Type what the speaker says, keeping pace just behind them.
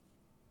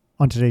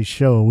On today's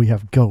show, we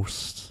have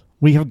ghosts,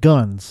 we have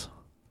guns,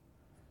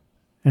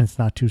 and it's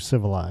not too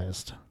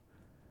civilized.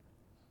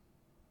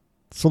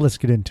 So let's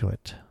get into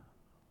it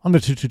on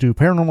the 222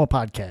 Paranormal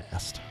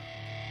Podcast.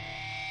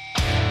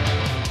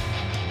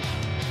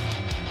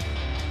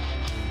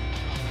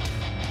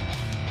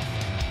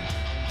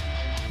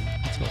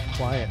 Let's go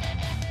quiet.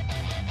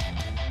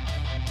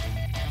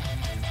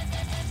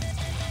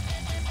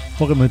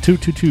 Welcome to the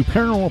 222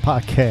 Paranormal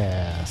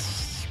Podcast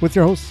with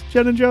your hosts,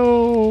 Jen and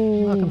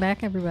Joe. Welcome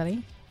back,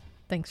 everybody.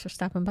 Thanks for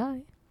stopping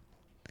by.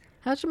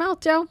 How's your mouth,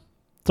 Joe?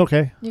 It's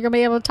okay. You going to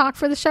be able to talk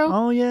for the show?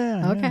 Oh,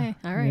 yeah. Okay.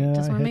 Yeah. All right. Yeah,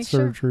 just want to make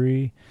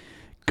surgery,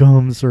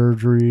 gum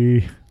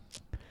surgery.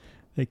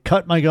 They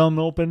cut my gum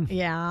open.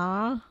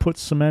 Yeah. Put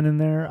cement in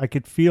there. I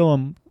could feel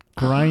them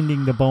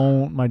grinding the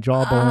bone, my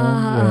jawbone.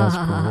 Yeah, that's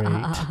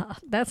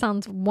great. That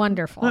sounds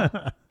wonderful.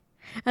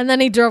 And then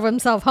he drove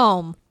himself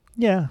home.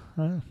 Yeah.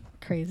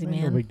 Crazy No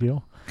man. big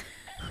deal.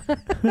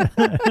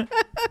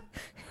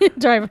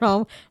 Driving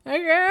home. I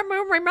can't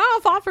move my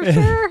mouth,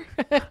 officer.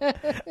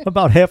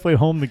 About halfway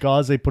home, the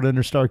gauze they put in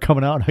there started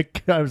coming out.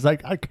 I was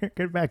like, I can't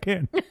get back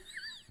in.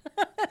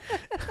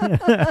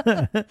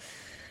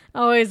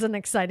 Always an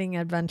exciting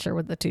adventure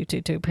with the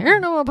 222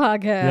 Paranormal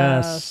Podcast.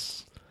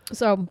 Yes.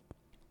 So,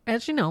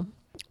 as you know,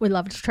 we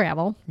love to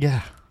travel.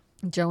 Yeah.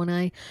 Joe and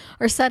I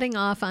are setting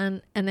off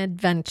on an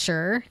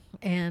adventure,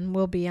 and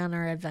we'll be on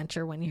our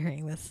adventure when you're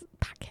hearing this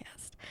podcast.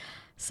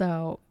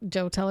 So,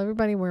 Joe, tell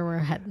everybody where we're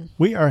heading.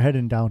 We are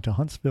heading down to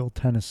Huntsville,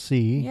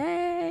 Tennessee.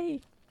 Yay!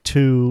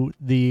 To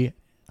the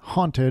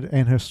haunted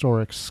and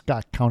historic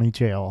Scott County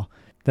Jail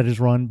that is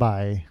run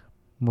by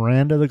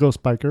Miranda the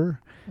Ghost Biker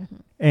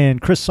and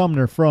Chris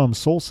Sumner from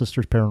Soul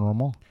Sisters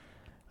Paranormal.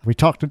 We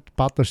talked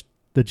about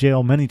the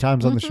jail many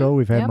times on the show.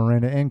 We've had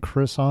Miranda and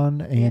Chris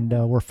on, and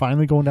we're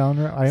finally going down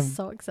there. I'm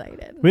so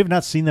excited. We have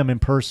not seen them in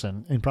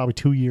person in probably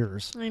 2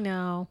 years. I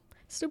know.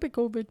 Stupid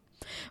COVID.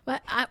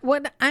 But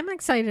what I'm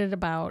excited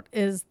about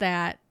is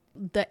that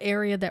the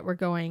area that we're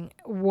going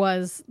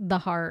was the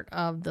heart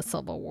of the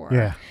Civil War.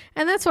 Yeah.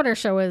 And that's what our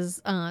show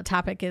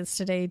topic is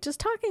today. Just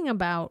talking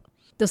about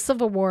the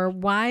Civil War,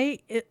 why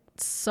it's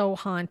so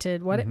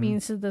haunted, what it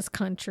means to this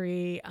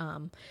country.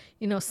 Some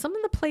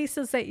of the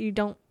places that you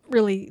don't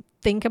really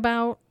think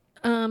about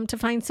to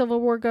find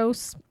Civil War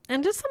ghosts,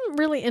 and just some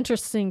really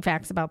interesting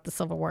facts about the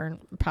Civil War,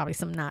 and probably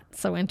some not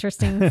so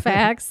interesting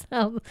facts.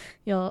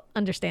 You'll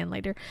understand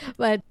later.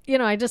 But,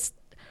 I just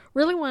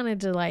really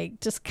wanted to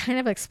just kind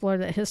of explore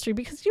that history,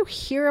 because you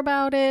hear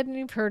about it and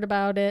you've heard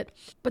about it,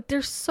 but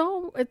it's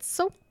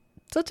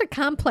such a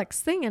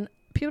complex thing, and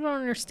people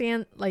don't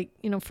understand,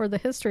 for the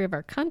history of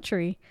our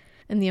country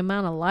and the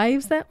amount of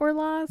lives that were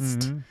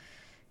lost.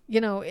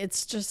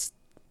 It's just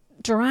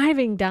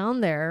driving down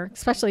there,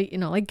 especially,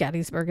 like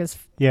Gettysburg is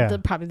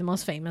probably the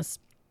most famous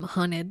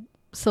haunted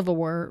Civil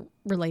War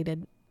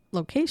related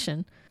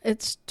location.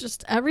 It's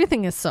just,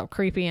 everything is so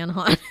creepy and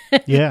haunted.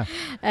 Yeah.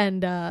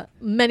 And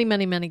many,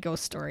 many, many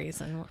ghost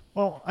stories. And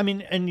well, I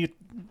mean,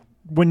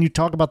 when you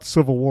talk about the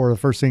Civil War, the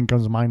first thing that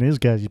comes to mind is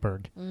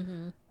Gettysburg.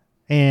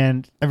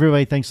 And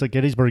everybody thinks that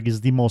Gettysburg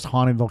is the most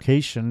haunted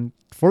location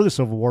for the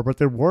Civil War, but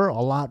there were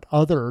a lot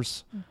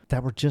others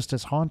that were just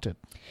as haunted.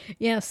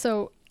 Yeah,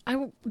 so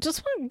I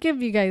just want to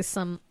give you guys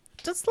some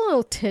just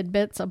little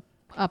tidbits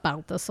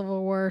about the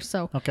Civil War.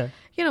 So, okay.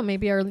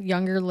 Maybe our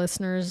younger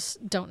listeners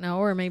don't know,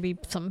 or maybe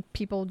some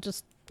people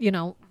just,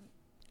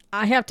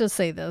 I have to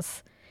say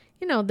this,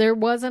 there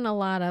wasn't a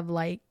lot of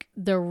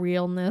the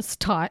realness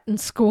taught in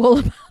school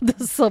about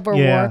the Civil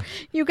War.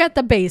 You got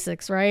the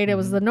basics, right? It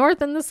was the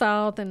North and the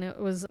South, and it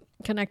was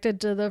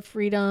connected to the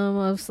freedom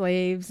of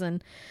slaves,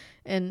 and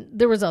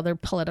there was other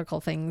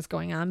political things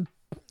going on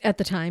at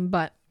the time,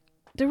 but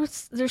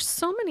there's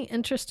so many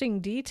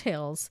interesting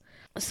details.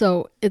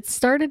 So it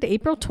started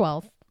April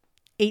 12th,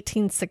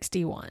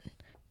 1861.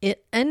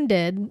 It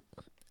ended,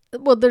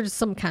 well, there's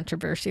some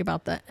controversy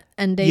about the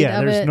end date of it.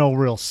 Yeah, there's no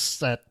real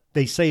set.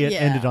 They say it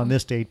ended on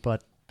this date,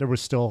 but there was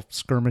still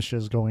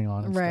skirmishes going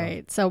on. And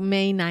right. So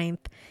May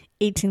 9th,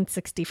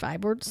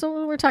 1865.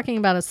 We're talking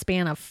about a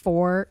span of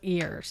 4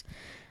 years.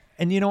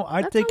 And,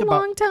 I That's think a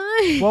about... long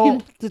time.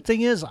 Well, the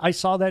thing is, I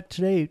saw that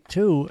today,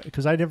 too,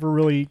 because I never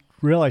really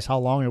realized how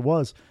long it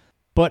was.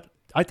 But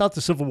I thought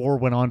the Civil War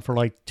went on for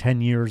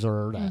 10 years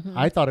or that.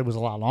 I thought it was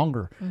a lot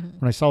longer.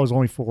 When I saw it was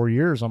only 4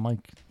 years, I'm like,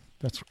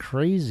 that's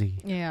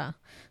crazy. Yeah.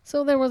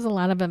 So there was a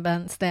lot of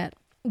events that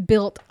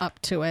built up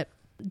to it.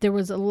 There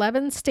was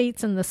 11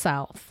 states in the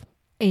South,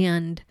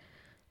 and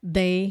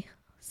they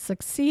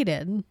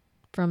seceded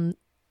from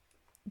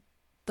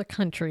the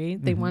country.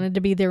 They wanted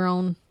to be their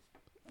own.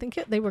 I think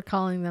they were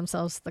calling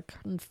themselves the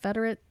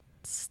Confederate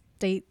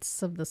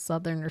States of the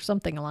Southern or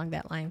something along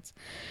that lines.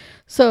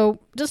 So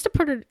just to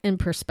put it in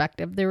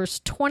perspective, there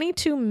was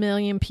 22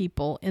 million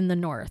people in the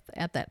North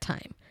at that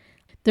time.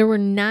 There were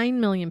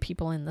 9 million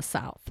people in the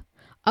South,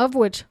 of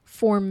which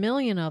 4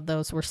 million of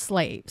those were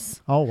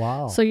slaves. Oh,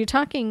 wow. So you're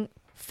talking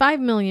 5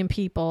 million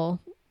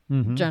people,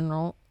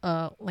 general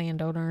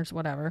landowners,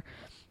 whatever.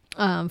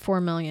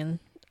 4 million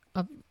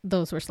of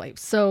those were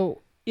slaves.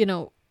 So,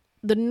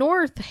 the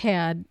North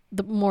had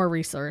the more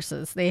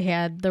resources. They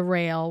had the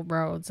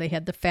railroads, they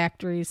had the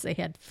factories, they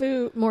had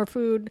more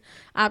food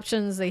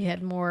options, they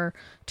had more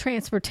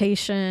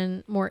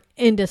transportation, more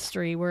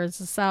industry, whereas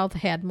the South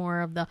had more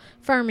of the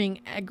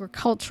farming,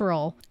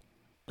 agricultural.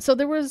 So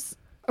there was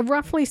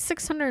roughly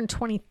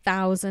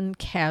 620,000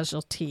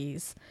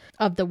 casualties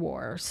of the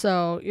war.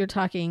 So you're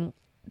talking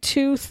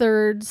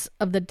 2/3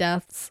 of the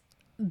deaths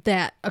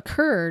that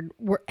occurred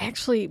were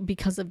actually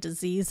because of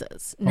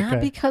diseases, not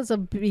because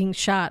of being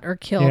shot or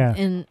killed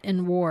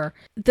in war.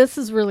 This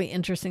is really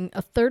interesting.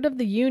 1/3 of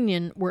the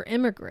Union were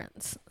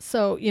immigrants.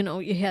 So,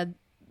 you had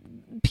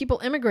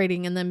people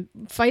immigrating and then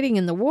fighting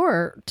in the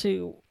war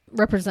to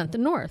represent the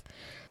North.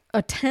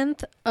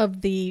 1/10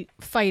 of the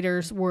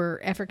fighters were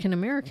African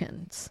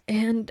Americans,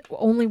 and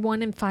only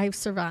 1 in 5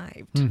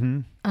 survived,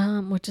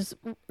 which is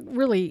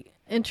really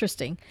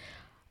interesting.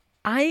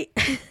 I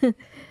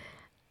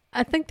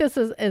think this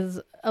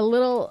is a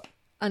little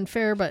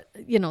unfair, but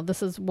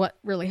this is what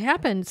really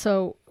happened.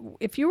 So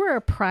if you were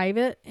a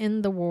private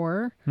in the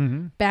war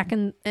back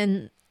in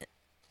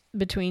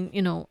between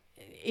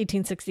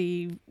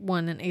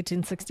 1861 and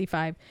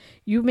 1865,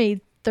 you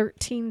made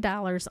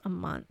 $13 a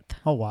month.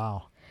 Oh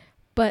wow!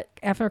 But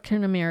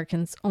African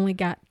Americans only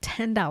got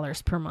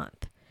 $10 per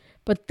month,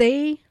 but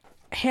they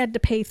had to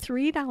pay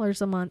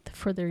 $3 a month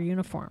for their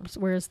uniforms,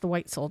 whereas the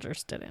white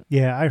soldiers didn't.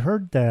 Yeah, I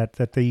heard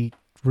that they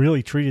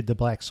really treated the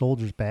black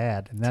soldiers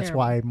bad, and that's Terrible.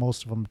 why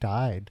most of them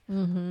died.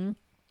 Mm-hmm.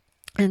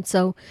 And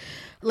so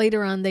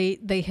later on,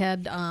 they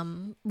had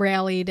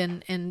rallied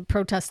and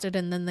protested,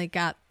 and then they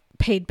got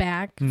paid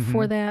back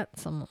for that.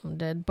 Some of them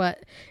did,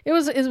 but it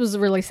was a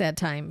really sad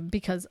time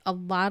because a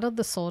lot of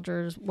the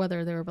soldiers,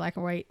 whether they were black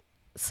or white,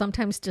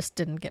 sometimes just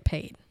didn't get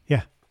paid.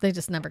 Yeah, they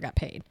just never got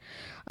paid.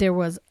 There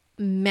was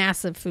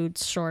massive food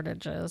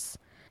shortages,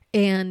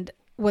 and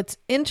what's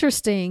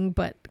interesting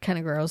but kind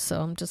of gross,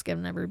 so I'm just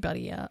giving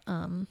everybody a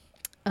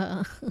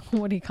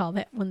what do you call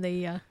that when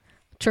they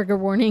trigger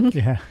warning?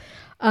 Yeah.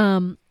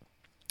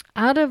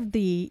 Out of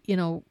the,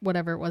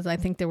 whatever it was, I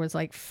think there was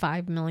like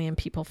 5 million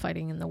people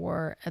fighting in the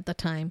war at the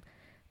time.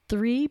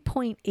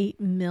 3.8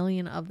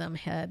 million of them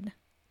had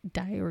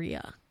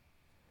diarrhea.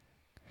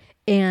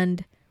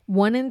 And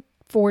 1 in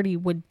 40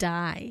 would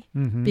die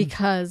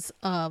because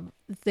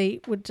they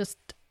would just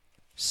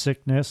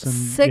sickness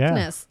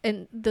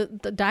and the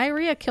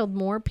diarrhea killed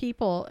more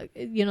people.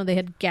 They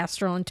had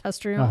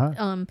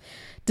gastrointestinal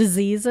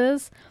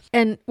diseases.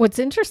 And what's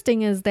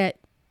interesting is that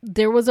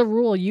there was a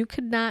rule: you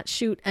could not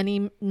shoot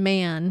any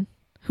man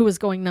who was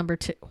going number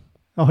 2.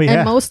 Oh yeah,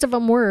 and most of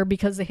them were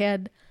because they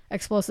had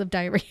explosive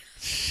diarrhea.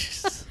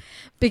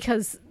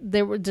 Because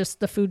there were just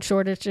the food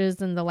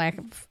shortages and the lack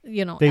of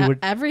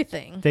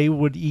everything. They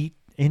would eat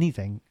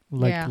anything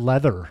like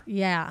leather.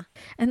 Yeah,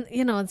 and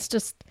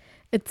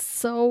it's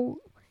so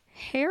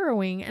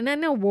harrowing. And I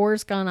know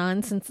war's gone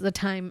on since the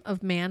time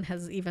of man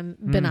has even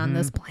been on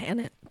this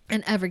planet,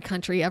 and every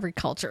country, every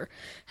culture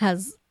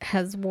has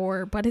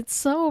war, but it's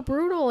so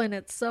brutal, and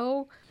it's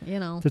so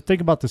to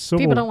think about the Civil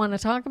people don't want to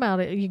talk about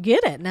it. You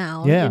get it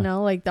now.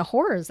 Like the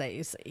horrors that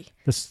you see.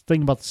 This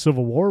thing about the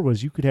Civil War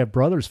was you could have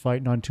brothers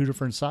fighting on 2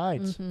 different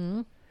sides,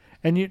 and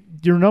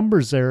your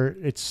numbers there,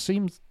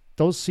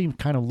 those seem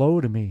kind of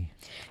low to me.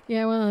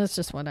 Yeah, well, that's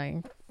just what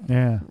I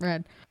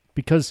read.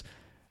 Because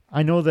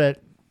I know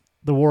that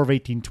the War of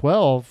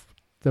 1812,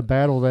 the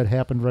battle that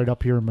happened right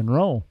up here in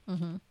Monroe,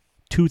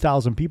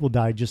 2,000 people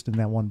died just in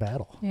that one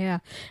battle. Yeah.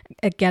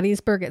 At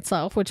Gettysburg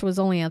itself, which was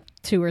only a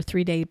 2 or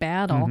 3 day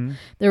battle,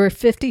 there were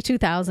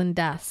 52,000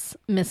 deaths,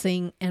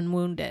 missing and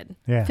wounded.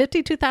 Yeah.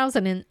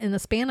 52,000 in the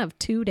span of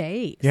 2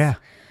 days. Yeah.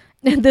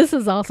 And this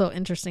is also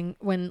interesting.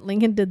 When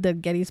Lincoln did the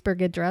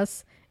Gettysburg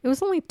Address, it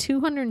was only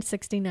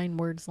 269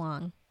 words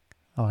long.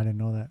 Oh, I didn't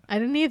know that. I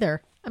didn't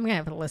either. I'm going to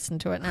have to listen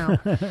to it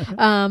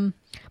now.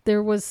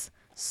 There was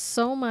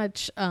so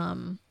much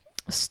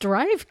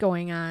strife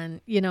going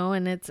on,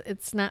 and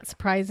it's not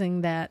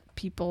surprising that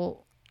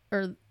people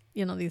or,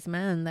 these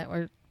men that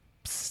were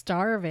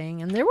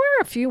starving. And there were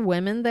a few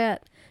women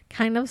that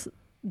kind of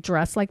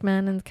dressed like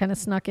men and kind of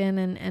snuck in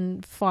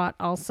and fought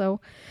also,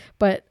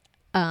 but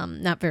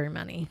not very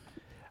many.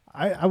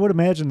 I would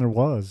imagine there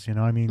was,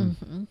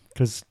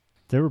 because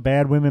there were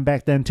bad women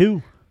back then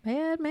too.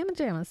 Bad mamma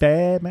jammas.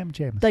 Bad mamma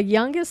jammas. The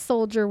youngest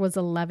soldier was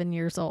 11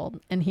 years old,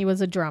 and he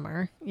was a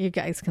drummer. You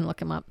guys can look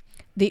him up.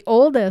 The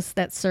oldest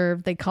that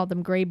served, they called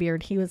him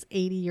Graybeard. He was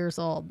 80 years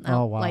old.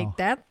 Now, oh, wow. Like,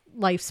 that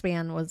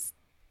lifespan was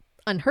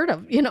unheard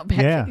of.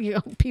 Back,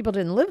 people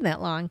didn't live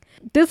that long.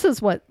 This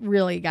is what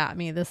really got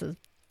me. This is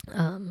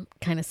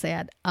kind of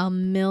sad.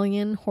 1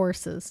 million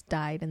horses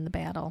died in the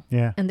battle.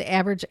 Yeah. And the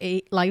average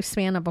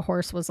lifespan of a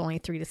horse was only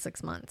 3 to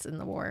 6 months in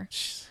the war.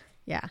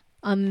 Yeah.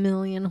 1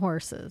 million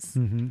horses.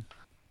 Mm-hmm.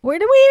 Where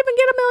did we even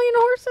get 1 million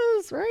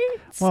horses, right?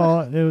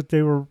 Well,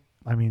 they were,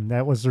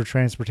 that was their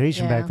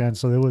transportation back then.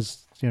 So there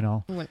was,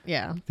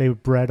 they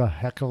bred a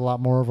heck of a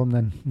lot more of them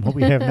than what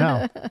we have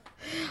now.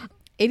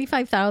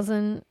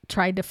 85,000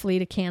 tried to flee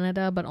to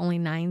Canada, but only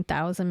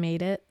 9,000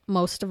 made it.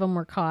 Most of them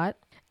were caught.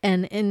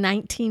 And in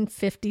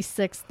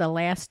 1956, the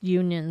last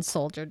Union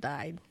soldier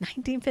died.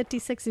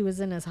 1956, he was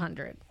in his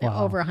 100,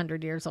 over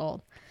 100 years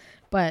old.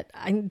 But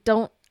I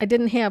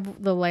didn't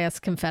have the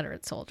last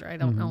Confederate soldier. I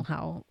don't know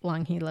how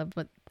long he lived,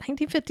 but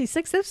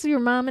 1956, this is your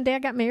mom and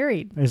dad got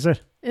married. Is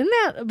it? Isn't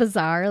that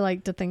bizarre,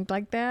 like, to think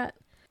like that?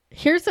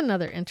 Here's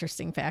another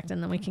interesting fact,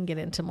 and then we can get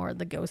into more of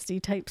the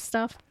ghosty type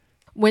stuff.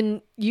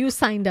 When you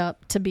signed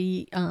up to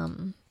be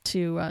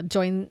to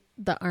join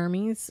the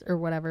armies or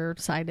whatever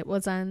side it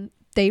was on,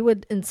 they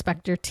would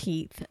inspect your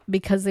teeth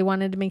because they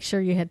wanted to make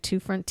sure you had 2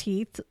 front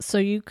teeth so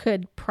you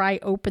could pry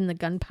open the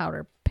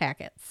gunpowder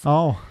packets.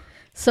 Oh.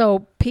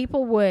 So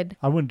people would...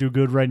 I wouldn't do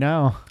good right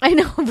now. I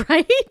know,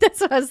 right?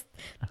 That's what I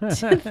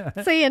was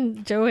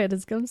saying. Joe had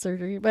his gum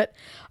surgery, but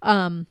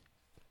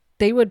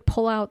they would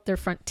pull out their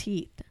front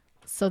teeth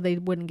so they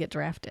wouldn't get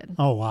drafted.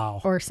 Oh, wow.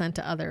 Or sent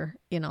to other,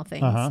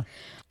 things.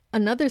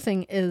 Another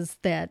thing is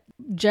that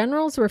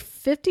generals were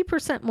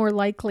 50% more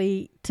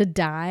likely to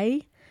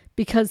die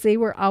because they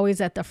were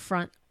always at the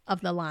front of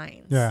the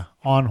lines. Yeah,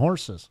 on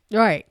horses.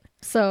 Right.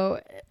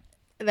 So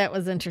that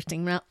was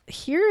interesting. Now,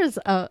 here is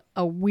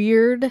a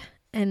weird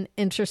and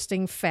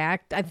interesting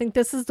fact. I think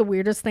this is the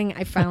weirdest thing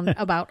I found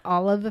about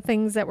all of the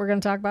things that we're going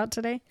to talk about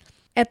today.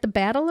 At the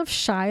Battle of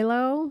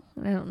Shiloh,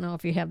 I don't know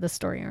if you have this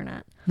story or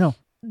not. No.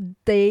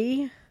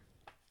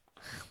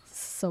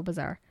 So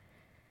bizarre.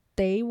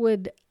 I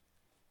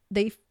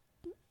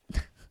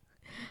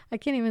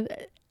can't even,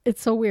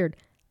 it's so weird.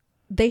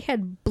 They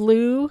had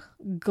blue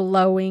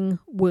glowing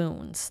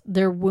wounds.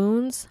 Their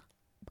wounds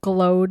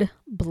glowed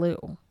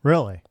blue.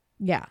 Really?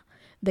 Yeah.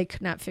 They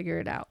could not figure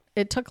it out.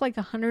 It took like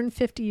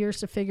 150 years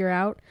to figure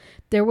out.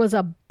 There was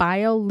a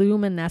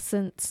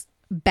bioluminescence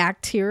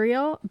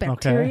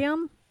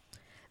bacterium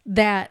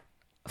that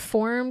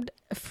formed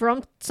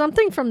from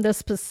something from this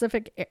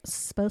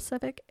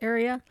specific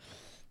area.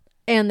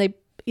 And they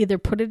either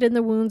put it in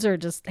the wounds or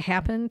it just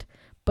happened,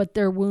 but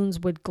their wounds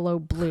would glow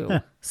blue.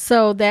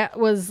 So that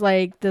was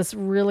like this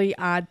really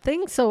odd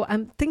thing. So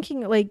I'm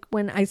thinking, like,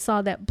 when I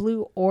saw that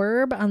blue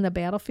orb on the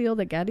battlefield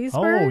at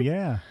Gettysburg. Oh,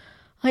 yeah.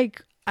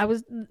 Like,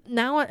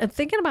 now I'm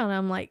thinking about it,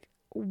 I'm like,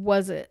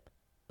 was it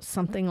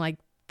something like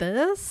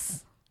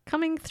this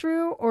coming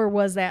through? Or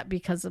was that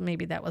because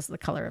maybe that was the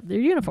color of their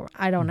uniform?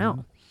 I don't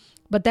know.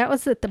 But that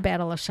was at the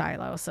Battle of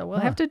Shiloh. So we'll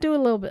have to do a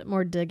little bit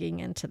more digging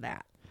into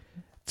that.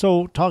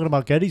 So talking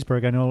about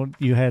Gettysburg, I know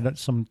you had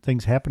some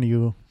things happen to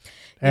you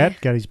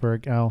at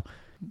Gettysburg. Now,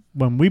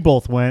 when we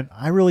both went,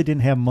 I really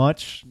didn't have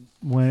much.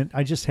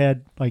 I just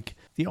had, like,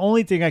 the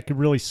only thing I could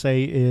really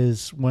say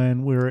is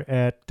when we were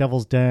at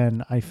Devil's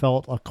Den, I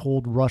felt a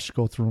cold rush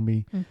go through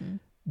me.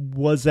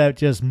 Was that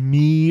just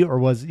me or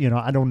was,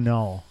 I don't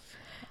know.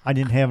 I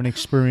didn't have an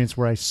experience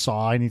where I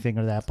saw anything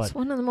of that. But it's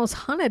one of the most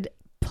haunted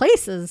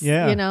places.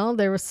 Yeah.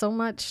 There was so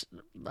much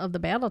of the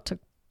battle took.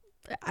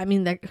 I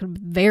mean, that could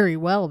very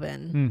well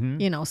been,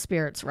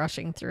 spirits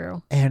rushing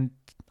through. And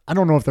I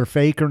don't know if they're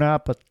fake or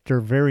not, but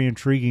they're very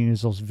intriguing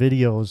is those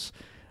videos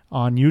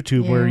on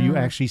YouTube where you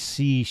actually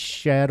see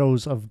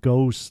shadows of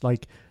ghosts,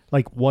 like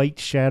white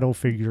shadow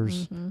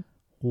figures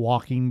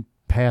walking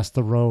past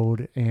the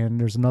road. And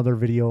there's another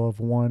video of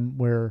one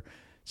where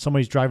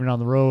somebody's driving down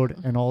the road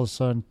and all of a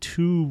sudden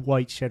 2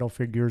 white shadow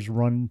figures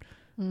run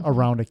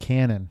around a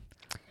cannon.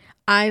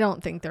 I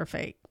don't think they're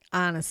fake.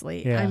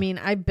 Honestly, I mean,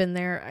 I've been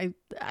there.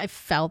 I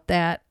felt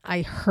that.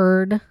 I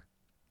heard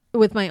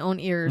with my own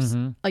ears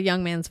a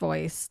young man's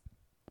voice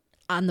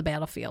on the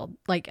battlefield,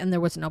 and there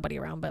was nobody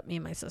around but me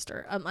and my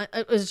sister.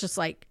 It was just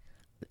like,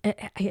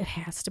 it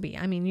has to be.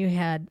 I mean, you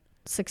had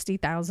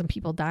 60,000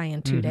 people die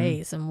in 2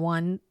 days, and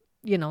one,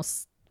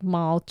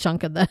 small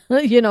chunk of the,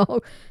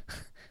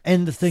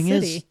 And the thing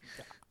city.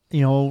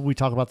 is, we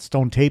talk about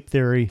stone tape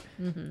theory.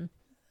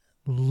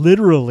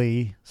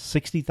 Literally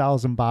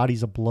 60,000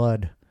 bodies of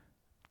blood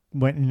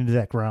went into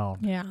that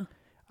ground. Yeah.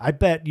 I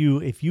bet you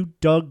if you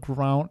dug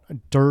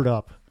dirt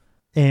up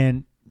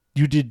and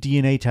you did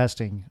DNA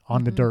testing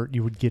on the dirt,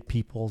 you would get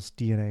people's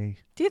DNA.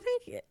 Do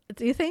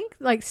you think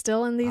like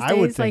still in these I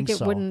would days, like think it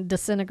so. wouldn't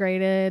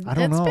disintegrated? I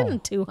don't know. It's been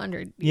 200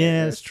 years.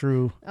 Yeah, it's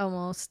true.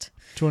 Almost.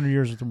 200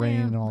 years with the rain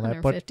and all that.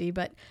 150,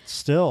 but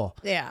still.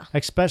 Yeah.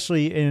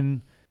 Especially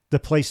in the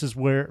places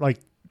where, like,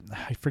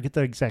 I forget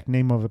the exact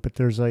name of it, but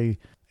there's a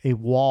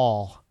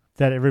wall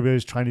that everybody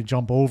was trying to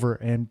jump over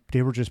and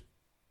they were just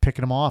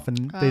picking them off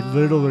and they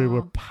literally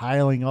were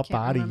piling up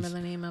bodies. I remember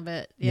the name of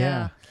it.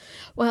 Yeah.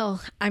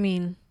 Well, I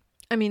mean,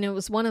 it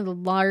was one of the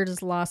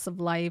largest loss of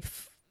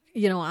life,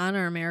 on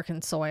our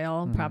American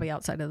soil, probably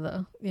outside of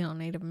the,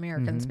 Native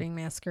Americans being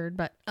massacred.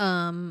 But,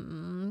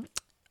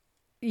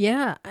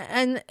 yeah.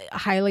 And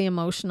highly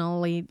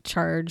emotionally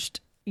charged,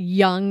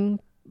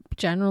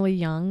 generally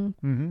young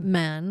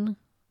men,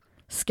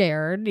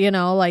 scared,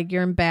 like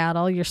you're in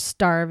battle, you're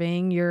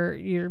starving,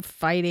 you're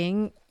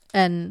fighting.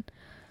 And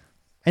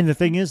the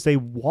thing is, they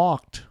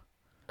walked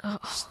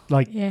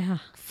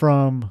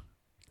from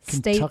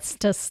states Kentucky,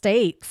 to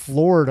states,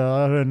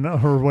 Florida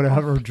or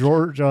whatever,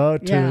 Georgia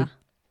to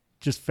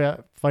just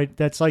fight.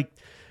 That's like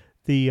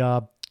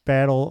the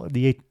battle,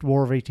 the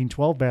War of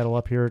 1812 battle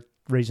up here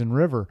Raisin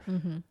River.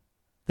 Mm-hmm.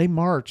 They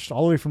marched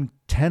all the way from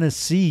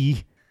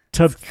Tennessee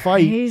to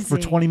fight for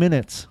 20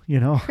 minutes,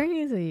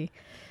 Crazy.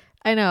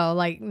 I know,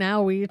 like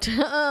now we're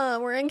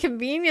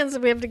inconvenienced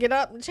and we have to get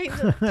up and change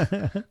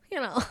it,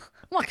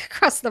 walk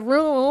across the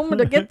room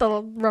to get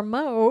the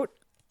remote.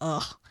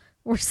 Ugh,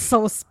 we're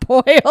so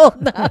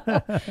spoiled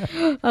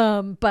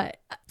now. But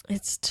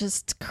it's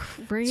just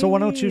crazy. So why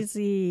don't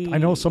you, I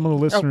know some of the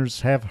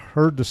listeners have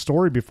heard the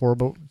story before,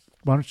 but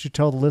why don't you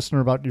tell the listener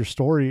about your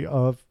story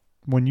of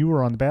when you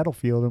were on the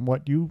battlefield and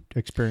what you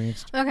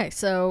experienced? Okay,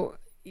 so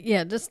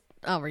yeah,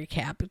 I'll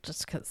recap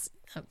just because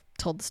I've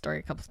told the story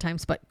a couple of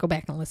times, but go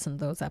back and listen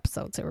to those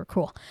episodes. They were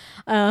cool.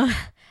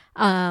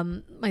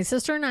 My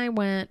sister and I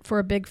went for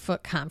a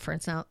Bigfoot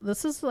conference. Now,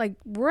 this is like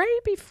right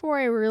before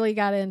I really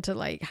got into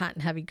like hot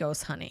and heavy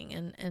ghost hunting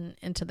and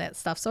into that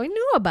stuff. So I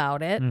knew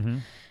about it. Mm-hmm.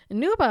 I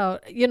knew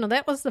about,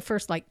 that was the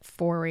first like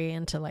foray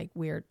into like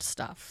weird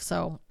stuff.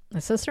 So my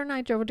sister and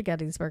I drove to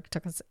Gettysburg. It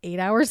took us 8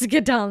 hours to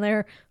get down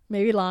there,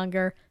 maybe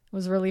longer. It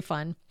was really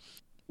fun.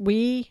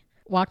 We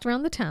walked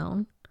around the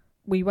town.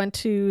 We went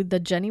to the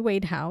Jenny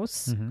Wade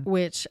house, mm-hmm.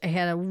 which I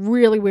had a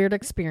really weird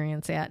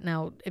experience at.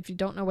 Now, if you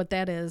don't know what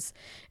that is,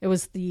 it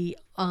was the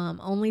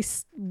only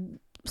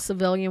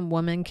civilian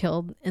woman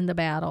killed in the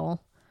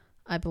battle.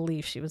 I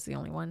believe she was the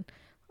only one,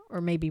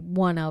 or maybe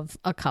one of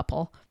a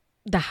couple.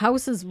 The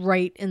house is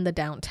right in the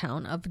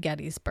downtown of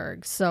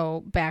Gettysburg.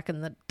 So back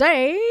in the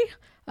day,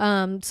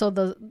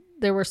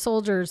 there were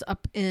soldiers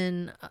up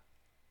in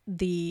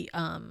the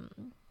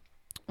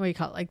what do you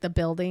call it, like the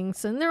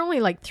buildings, and they're only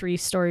like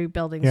 3-story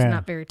buildings,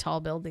 not very tall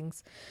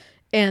buildings,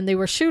 and they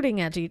were shooting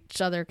at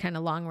each other kind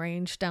of long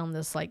range down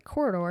this like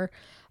corridor.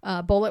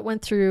 Bullet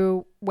went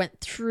through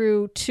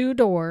 2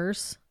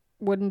 doors,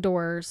 wooden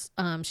doors.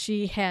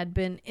 She had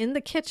been in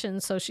the kitchen,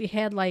 so she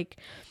had like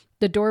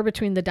the door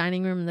between the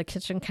dining room and the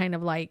kitchen kind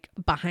of like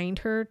behind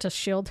her to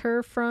shield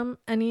her from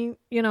any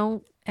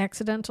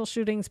accidental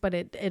shootings, but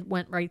it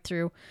went right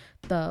through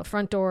the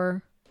front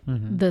door,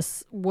 mm-hmm.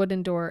 this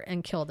wooden door,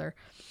 and killed her.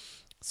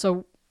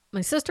 So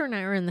my sister and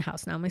I are in the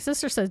house now. My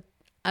sister says,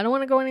 I don't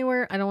want to go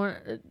anywhere. I don't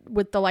want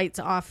with the lights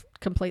off,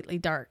 completely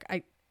dark.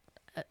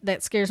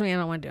 That scares me. I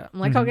don't want to do it. I'm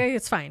like, mm-hmm. okay,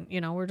 it's fine.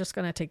 We're just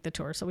going to take the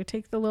tour. So we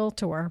take the little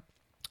tour,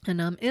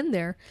 and I'm in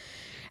there,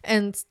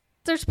 and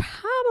there's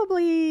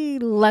probably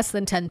less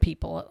than 10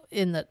 people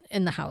in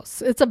the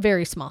house. It's a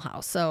very small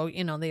house. So,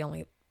 they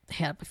only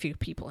have a few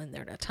people in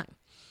there at a time.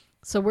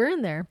 So we're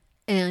in there,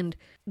 and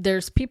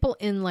there's people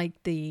in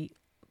like the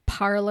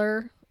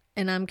parlor,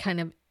 and I'm kind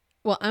of,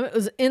 I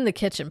was in the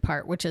kitchen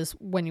part, which is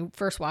when you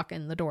first walk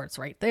in the door, it's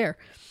right there.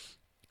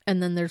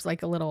 And then there's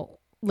like a little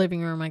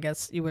living room, I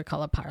guess you would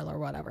call a parlor or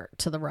whatever,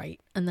 to the right.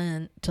 And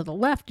then to the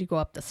left, you go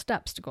up the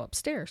steps to go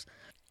upstairs.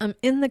 I'm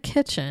in the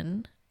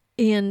kitchen,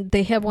 and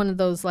they have one of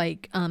those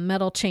like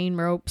metal chain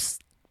ropes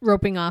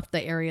roping off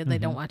the area they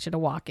mm-hmm. don't want you to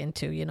walk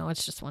into.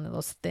 It's just one of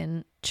those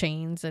thin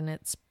chains, and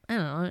it's, I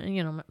don't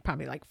know,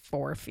 probably like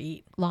 4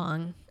 feet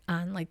long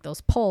on like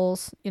those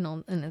poles,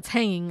 and it's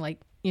hanging like,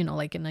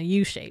 like in a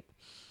U shape.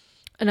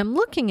 And I'm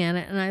looking at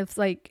it, and I was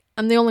like,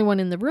 I'm the only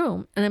one in the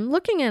room, and I'm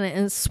looking at it,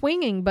 and it's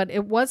swinging, but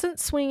it wasn't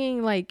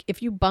swinging like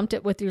if you bumped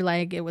it with your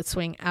leg, it would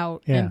swing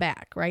out and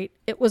back, right?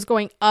 It was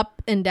going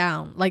up and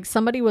down, like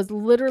somebody was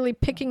literally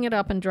picking it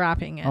up and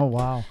dropping it. Oh,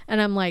 wow.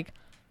 And I'm like,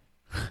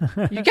 you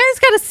guys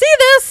got to see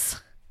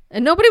this.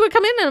 And nobody would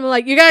come in, and I'm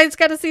like, you guys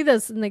got to see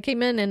this. And they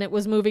came in, and it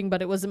was moving,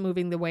 but it wasn't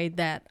moving the way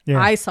that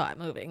I saw it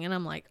moving. And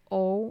I'm like,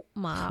 oh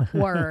my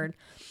word.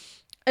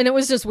 And it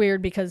was just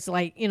weird because,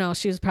 like,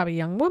 she was probably a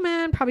young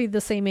woman, probably the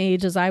same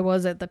age as I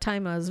was at the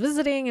time I was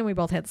visiting, and we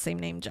both had the same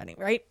name, Jenny,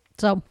 right?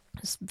 So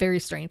it's very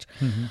strange.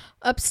 Mm-hmm.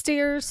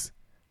 Upstairs,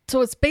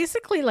 so it's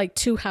basically like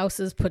 2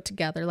 houses put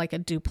together, like a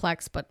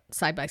duplex, but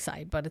side by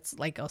side, but it's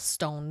like a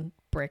stone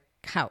brick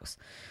house.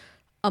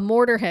 A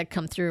mortar had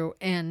come through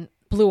and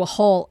blew a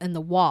hole in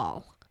the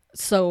wall,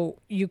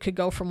 so you could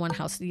go from one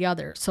house to the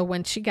other. So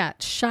when she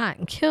got shot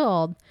and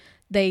killed,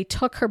 they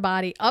took her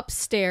body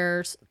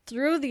upstairs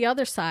through the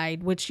other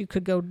side, which you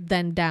could go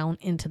then down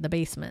into the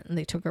basement, and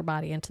they took her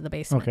body into the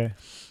basement. Okay.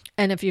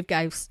 And if you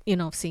guys,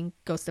 seen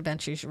Ghost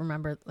Adventures, you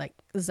remember like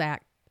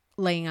Zach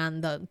laying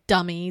on the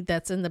dummy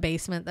that's in the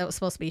basement that was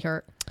supposed to be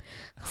her.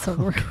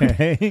 So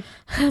okay.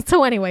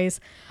 So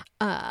anyways,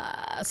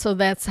 so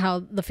that's how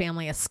the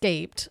family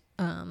escaped.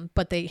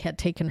 But they had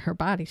taken her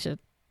body. She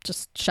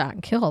just shot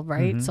and killed,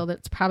 right? Mm-hmm. So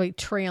that's probably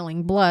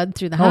trailing blood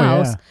through the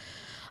house. Yeah.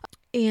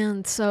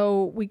 And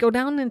so we go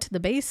down into the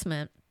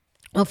basement.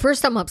 Well,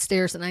 first I'm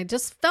upstairs, and I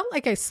just felt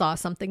like I saw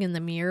something in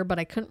the mirror, but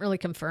I couldn't really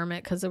confirm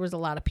it because there was a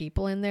lot of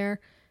people in there.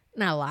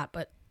 Not a lot,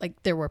 but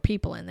like there were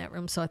people in that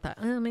room. So I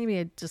thought, maybe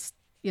I just,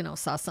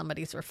 saw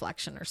somebody's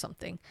reflection or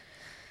something.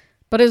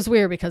 But it was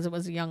weird because it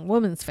was a young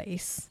woman's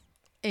face,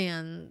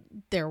 and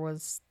there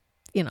was,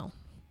 4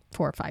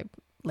 or 5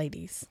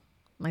 ladies,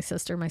 my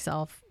sister,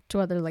 myself, 2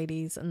 other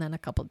ladies, and then a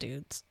couple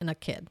dudes and a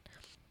kid.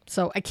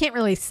 So I can't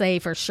really say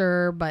for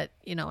sure, but,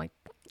 I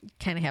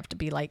kind of have to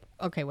be like,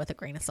 okay, with a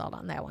grain of salt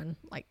on that one.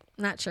 Like,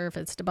 not sure if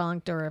it's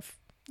debunked or if,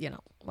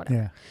 whatever.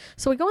 Yeah.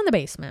 So we go in the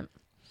basement,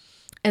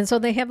 And so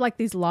they have like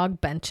these log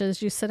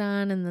benches you sit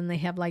on, and then they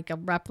have like a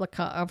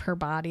replica of her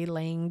body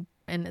laying,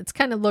 and it's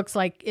kind of looks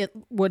like it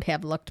would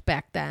have looked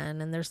back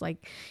then. And there's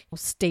like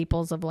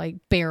staples of like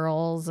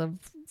barrels of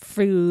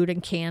food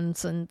and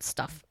cans and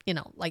stuff,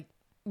 like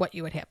what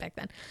you would have back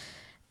then.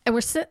 And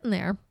we're sitting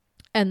there,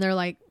 and they're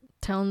like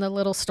telling the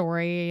little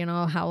story,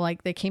 how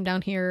like they came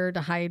down here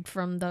to hide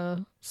from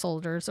the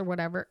soldiers or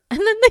whatever. And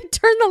then they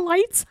turn the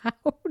lights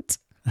out.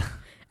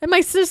 And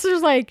my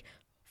sister's like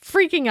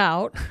freaking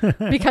out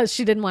because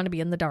she didn't want to be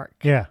in the dark.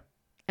 Yeah.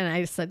 And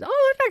I said,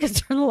 oh, they're not going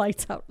to turn the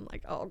lights out. I'm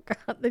like, oh,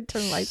 God, they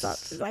turn the lights out.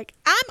 She's like,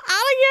 I'm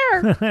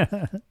out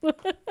of here.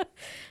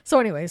 So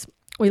anyways,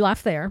 we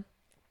left there.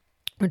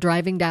 We're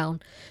driving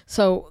down.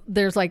 So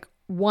there's like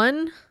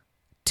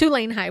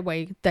 2-lane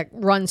highway that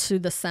runs through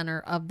the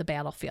center of the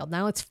battlefield.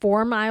 Now it's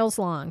 4 miles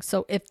long.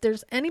 So if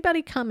there's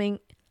anybody coming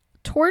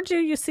towards you,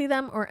 you see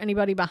them, or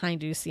anybody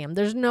behind you, you see them.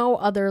 There's no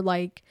other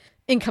like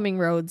incoming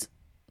roads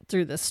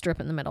through this strip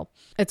in the middle.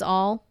 It's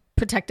all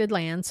protected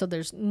land, so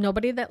there's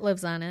nobody that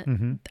lives on it.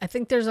 Mm-hmm. I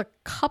think there's a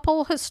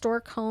couple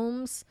historic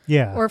homes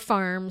or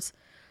farms.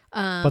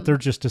 But they're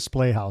just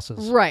display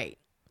houses. Right.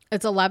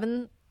 It's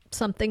 11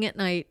 something at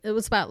night. It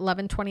was about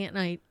 11:20 at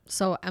night.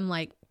 So I'm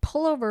like,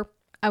 pull over.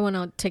 I want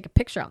to take a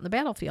picture out in the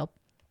battlefield.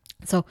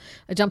 So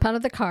I jump out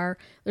of the car.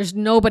 There's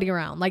nobody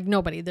around. Like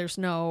nobody. There's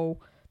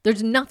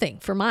nothing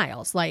for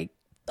miles. Like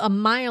a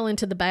mile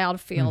into the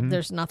battlefield,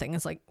 there's nothing.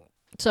 It's like,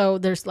 so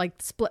there's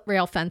like split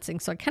rail fencing.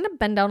 So I kind of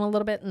bend down a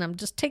little bit, and I'm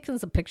just taking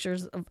some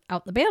pictures of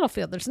out in the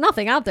battlefield. There's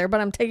nothing out there,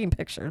 but I'm taking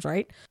pictures,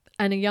 right?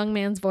 And a young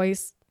man's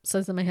voice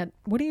says in my head,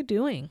 what are you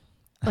doing?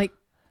 Like,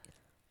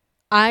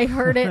 I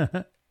heard it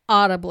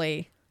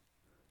audibly.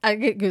 I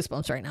get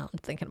goosebumps right now. I'm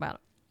thinking about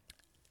it.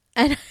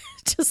 And I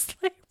just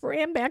like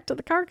ran back to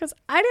the car because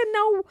I didn't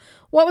know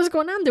what was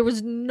going on. There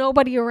was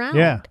nobody around.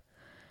 Yeah.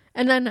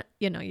 And then,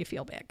 you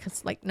feel bad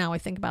because like now I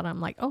think about it, I'm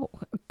like, oh,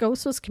 a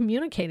ghost was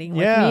communicating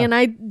with me and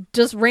I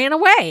just ran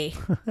away.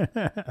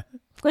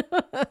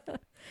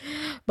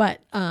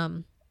 But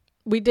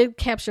we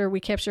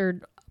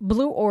captured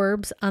blue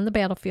orbs on the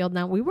battlefield.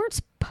 Now, we weren't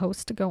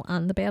supposed to go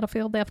on the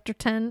battlefield after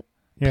 10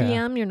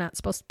 p.m. You're not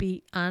supposed to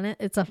be on it.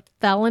 It's a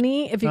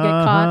felony if you get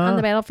caught on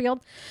the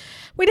battlefield.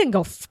 We didn't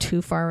go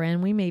too far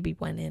in. We maybe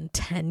went in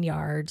 10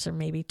 yards or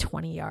maybe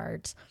 20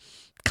 yards.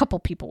 A couple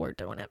people were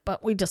doing it,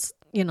 but we just,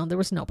 there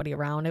was nobody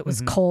around. It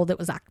was cold. It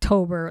was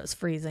October. It was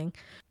freezing.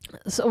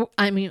 So,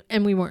 I mean,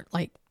 and we weren't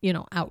like,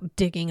 out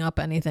digging up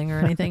anything or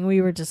anything. We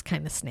were just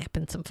kind of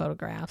snapping some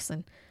photographs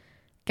and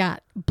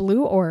got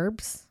blue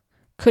orbs,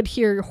 could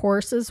hear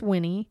horses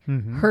whinny,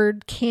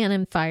 heard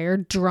cannon fire,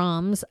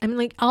 drums. I mean,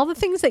 like all the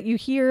things that you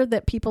hear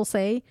that people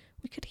say,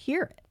 we could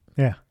hear it.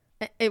 Yeah.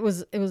 It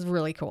was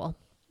really cool.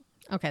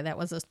 Okay, that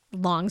was a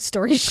long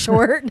story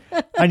short.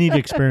 I need to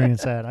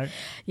experience that.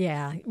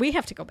 Yeah, we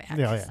have to go back.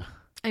 Yeah.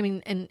 I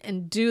mean,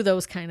 and do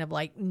those kind of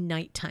like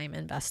nighttime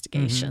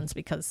investigations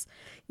because,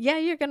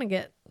 you're going to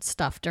get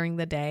stuff during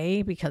the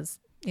day because,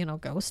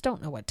 ghosts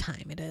don't know what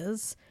time it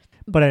is.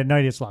 But at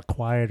night, it's a lot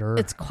quieter.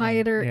 It's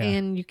quieter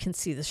and you can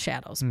see the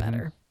shadows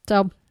better.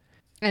 So,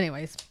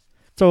 anyways.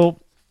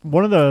 So,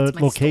 one of the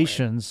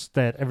locations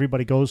that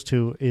everybody goes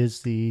to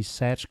is the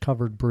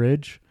thatch-covered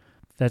bridge.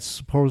 That's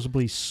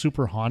supposedly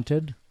super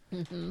haunted.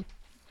 Mm-hmm.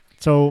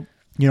 So,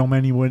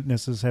 many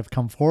witnesses have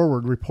come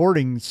forward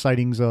reporting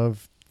sightings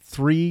of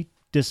 3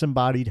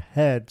 disembodied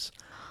heads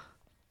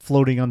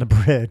floating on the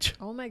bridge.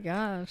 Oh my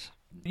gosh.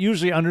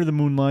 Usually under the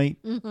moonlight.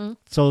 Mm-hmm.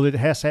 So it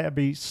has to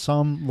be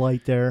some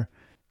light there.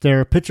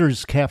 Their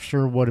pictures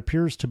capture what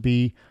appears to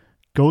be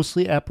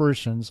ghostly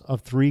apparitions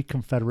of 3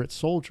 Confederate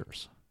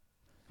soldiers.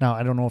 Now,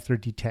 I don't know if they're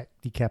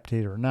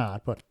decapitated or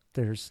not, but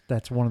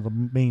that's one of the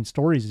main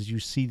stories is you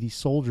see these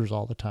soldiers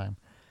all the time.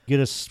 You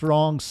get a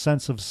strong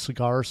sense of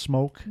cigar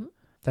smoke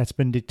that's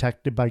been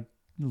detected by a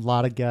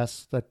lot of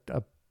guests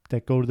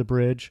that go to the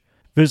bridge.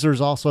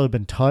 Visitors also have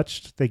been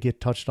touched. They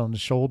get touched on the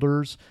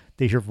shoulders.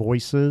 They hear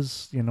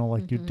voices,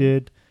 like you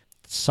did.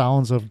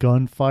 Sounds of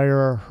gunfire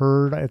are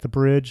heard at the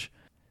bridge.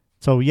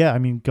 So, yeah, I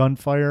mean,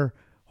 gunfire,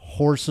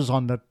 horses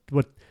on the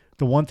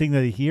one thing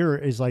that they hear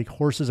is like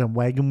horses and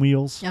wagon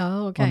wheels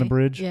on the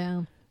bridge.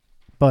 Yeah.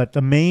 But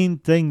the main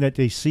thing that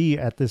they see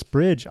at this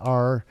bridge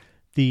are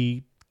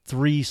the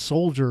 3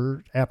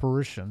 soldier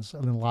apparitions.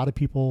 And a lot of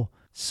people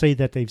say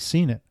that they've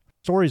seen it.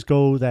 Stories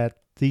go that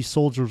these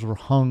soldiers were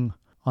hung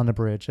on the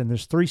bridge. And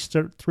there's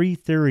three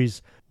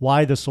theories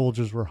why the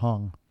soldiers were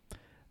hung.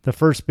 The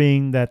first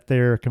being that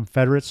they're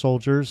Confederate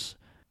soldiers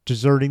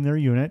deserting their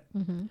unit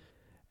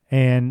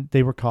and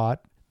they were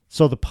caught.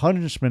 So the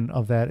punishment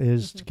of that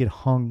is to get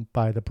hung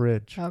by the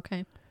bridge.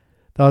 Okay.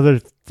 The other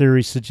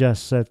theory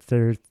suggests that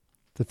the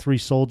 3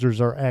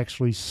 soldiers are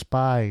actually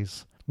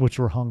spies, which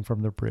were hung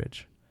from the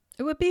bridge.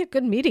 It would be a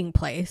good meeting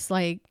place.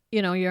 Like,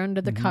 you're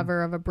under the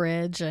cover of a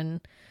bridge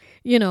and,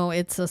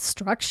 it's a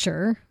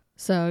structure.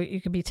 So you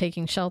could be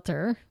taking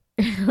shelter.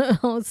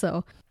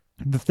 So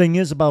the thing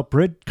is about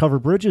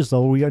covered bridges,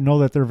 though, we know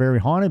that they're very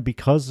haunted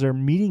because they're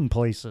meeting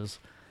places.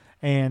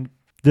 And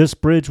this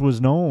bridge was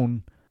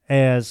known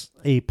as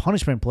a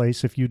punishment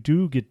place if you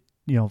do get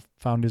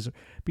found his,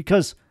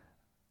 because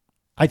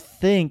I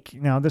think,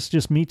 now this is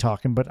just me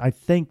talking, but I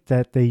think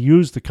that they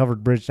used the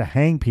covered bridge to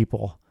hang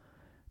people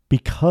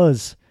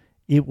because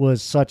it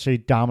was such a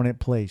dominant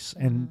place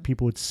and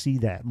people would see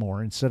that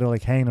more instead of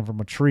like hanging them from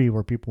a tree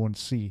where people wouldn't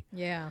see.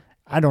 Yeah.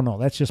 I don't know.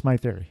 That's just my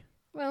theory.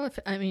 Well,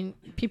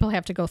 people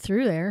have to go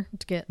through there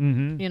to get,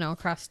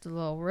 across the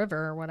little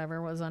river or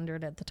whatever was under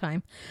it at the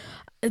time.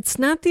 It's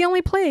not the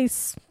only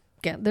place.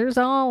 There's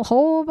a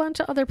whole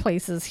bunch of other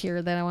places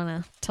here that I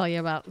want to tell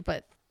you about,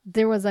 but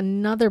there was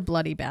another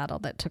bloody battle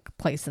that took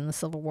place in the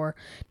Civil War.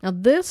 Now,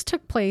 this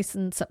took place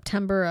in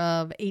September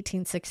of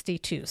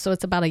 1862, so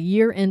it's about a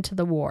year into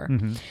the war.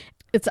 Mm-hmm.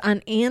 It's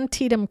on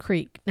Antietam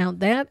Creek. Now,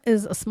 that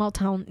is a small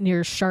town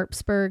near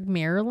Sharpsburg,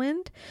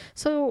 Maryland.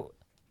 So,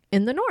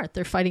 in the north,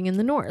 they're fighting in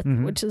the north,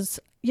 which is,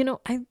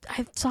 I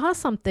saw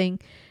something,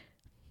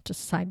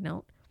 just a side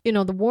note,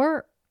 the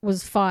war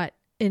was fought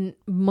in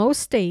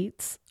most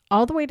states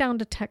all the way down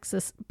to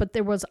Texas, but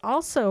there was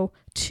also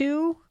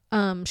two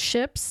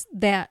ships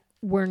that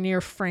were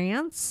near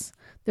France.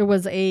 There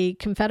was a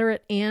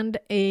Confederate and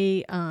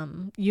a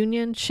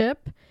Union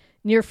ship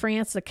near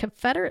France. The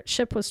Confederate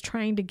ship was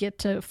trying to get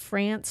to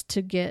France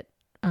to get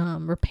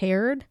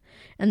repaired,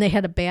 and they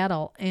had a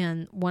battle,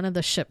 and one of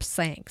the ships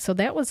sank. So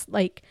that was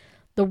like,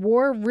 the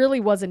war really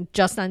wasn't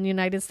just on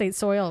United States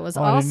soil. It was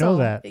also, I didn't know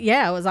that.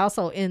 Yeah, it was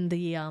also in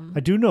the I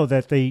do know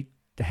that they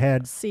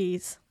had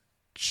seas,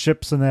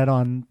 ships and that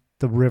on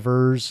the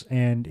rivers,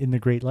 and in the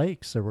Great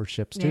Lakes there were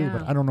ships too,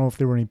 but I don't know if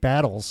there were any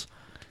battles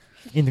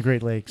in the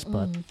Great Lakes,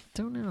 but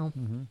don't know.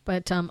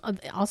 But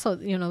also,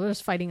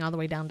 there's fighting all the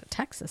way down to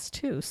Texas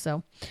too,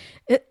 so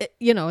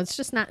it's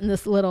just not in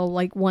this little,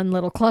 like, one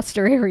little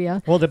cluster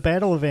area. Well, the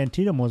Battle of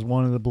Antietam was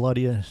one of the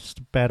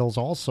bloodiest battles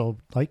also,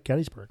 like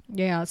Gettysburg.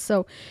 Yeah,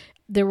 so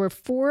there were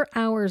 4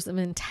 hours of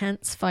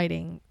intense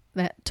fighting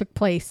that took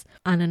place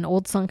on an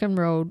old sunken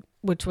road,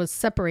 which was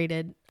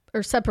separated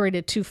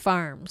two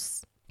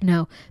farms.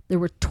 Now, there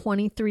were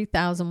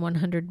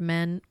 23,100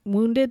 men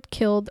wounded,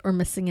 killed, or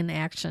missing in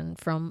action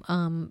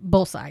from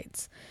both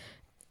sides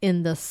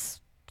in this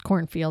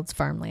cornfields,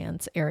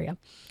 farmlands area.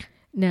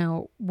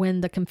 Now, when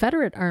the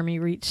Confederate Army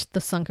reached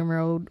the sunken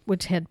road,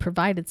 which had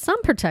provided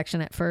some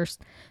protection at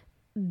first,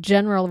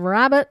 General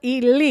Robert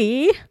E.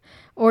 Lee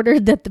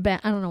ordered that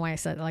I don't know why I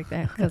said it like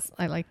that, because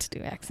I like to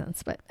do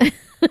accents, but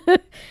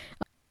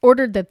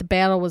ordered that the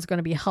battle was going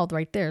to be held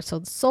right there. So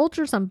the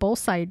soldiers on both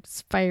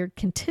sides fired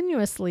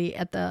continuously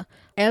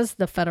as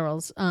the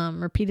Federals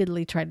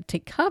repeatedly tried to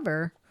take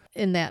cover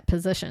in that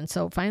position.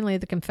 So finally,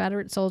 the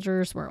Confederate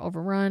soldiers were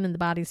overrun, and the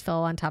bodies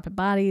fell on top of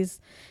bodies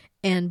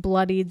and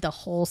bloodied the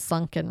whole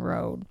sunken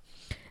road.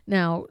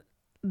 Now,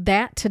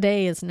 that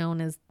today is known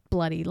as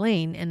Bloody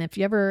Lane, and if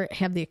you ever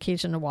have the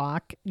occasion to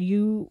walk,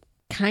 you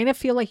kind of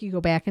feel like you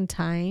go back in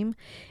time,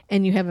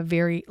 and you have a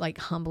very, like,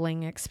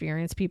 humbling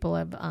experience. People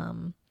have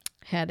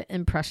had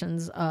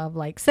impressions of,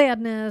 like,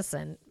 sadness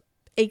and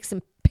aches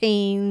and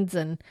pains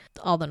and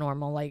all the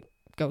normal, like,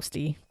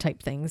 ghosty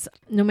type things.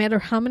 No matter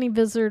how many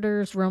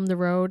visitors roam the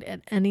road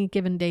at any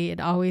given day, it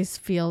always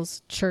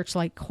feels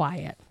church-like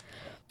quiet.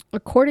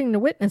 According to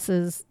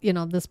witnesses,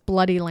 this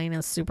bloody lane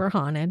is super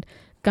haunted.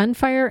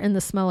 Gunfire and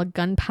the smell of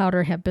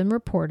gunpowder have been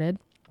reported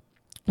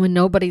when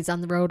nobody's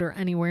on the road or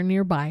anywhere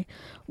nearby.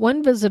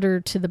 One visitor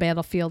to the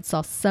battlefield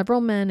saw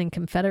several men in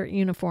Confederate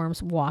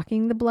uniforms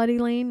walking the bloody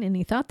lane, and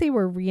he thought they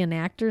were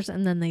reenactors,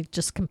 and then they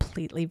just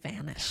completely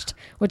vanished,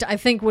 which I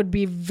think would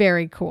be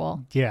very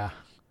cool. Yeah.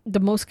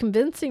 The most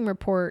convincing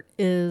report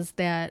is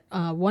that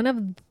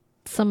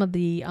some of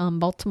the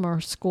Baltimore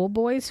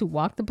schoolboys who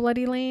walked the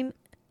bloody lane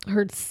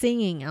heard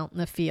singing out in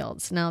the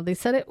fields. Now, they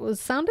said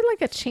sounded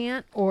like a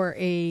chant or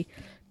a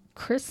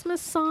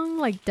Christmas song,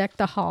 like Deck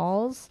the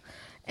Halls.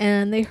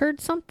 And they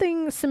heard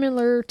something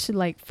similar to,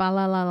 like, fa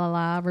la la la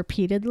la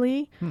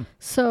repeatedly.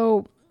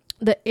 So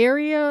the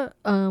area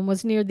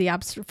was near the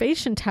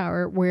observation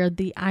tower where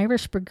the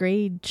Irish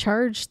Brigade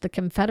charged the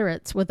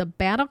Confederates with a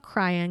battle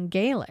cry in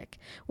Gaelic,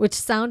 which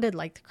sounded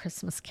like the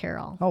Christmas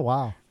Carol. Oh,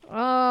 wow.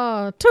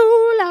 Oh,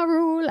 tula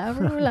rula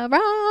rula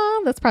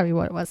ra. That's probably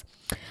what it was.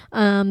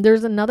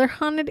 There's another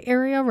haunted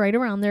area right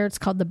around there. It's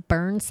called the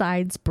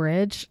Burnsides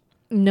Bridge,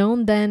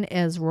 known then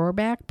as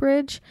Roarback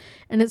Bridge,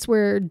 and it's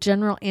where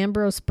General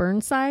Ambrose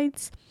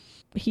Burnsides,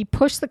 he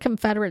pushed the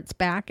Confederates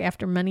back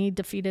after many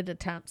defeated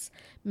attempts.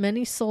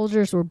 Many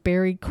soldiers were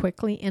buried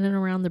quickly in and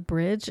around the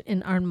bridge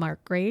in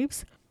unmarked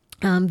graves.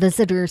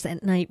 Visitors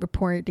at night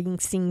reporting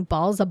seeing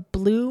balls of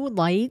blue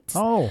lights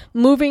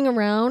moving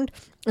around,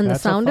 and the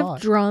sound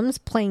of drums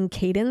playing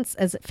cadence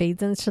as it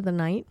fades into the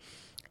night.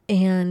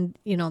 And,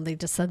 they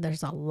just said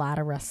there's a lot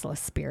of restless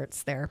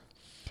spirits there.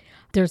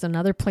 There's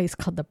another place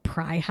called the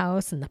Pry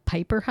House and the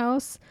Piper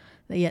House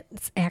that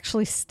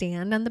actually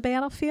stand on the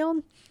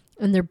battlefield.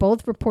 And they're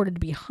both reported to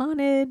be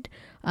haunted.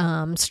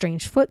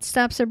 Strange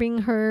footsteps are being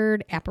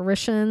heard.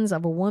 Apparitions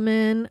of a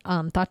woman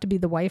thought to be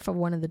the wife of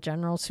one of the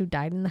generals who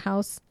died in the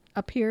house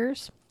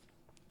appears.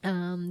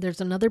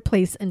 There's another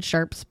place in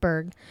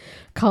Sharpsburg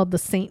called the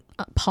St.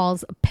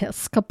 Paul's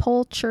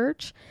Episcopal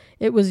Church.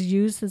 It was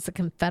used as a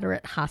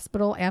Confederate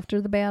hospital after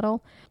the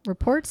battle.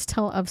 Reports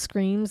tell of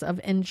screams of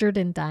injured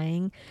and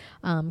dying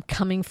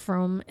coming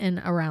from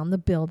and around the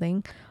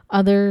building.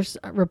 Others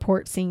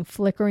report seeing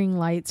flickering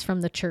lights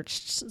from the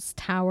church's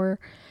tower.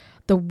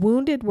 The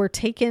wounded were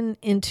taken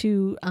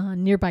into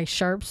nearby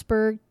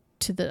Sharpsburg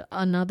to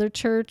another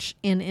church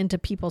and into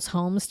people's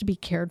homes to be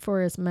cared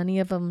for, as many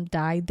of them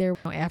died there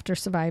after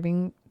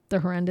surviving the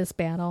horrendous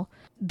battle.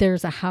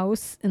 There's a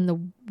house in the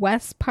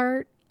west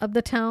part of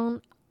the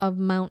town of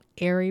Mount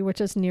Airy, which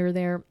is near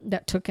there,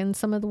 that took in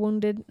some of the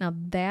wounded. Now,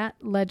 that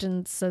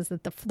legend says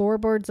that the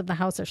floorboards of the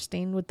house are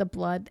stained with the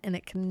blood and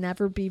it can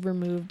never be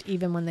removed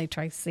even when they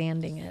try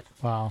sanding it.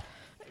 Wow.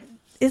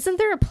 Isn't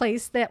there a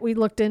place that we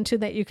looked into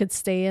that you could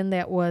stay in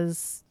that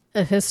was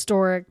a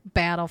historic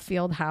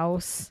battlefield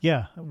house?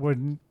 Yeah.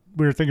 When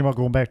we were thinking about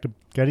going back to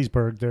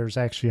Gettysburg, there's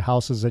actually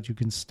houses that you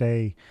can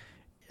stay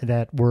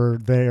that were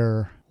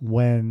there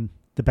when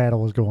the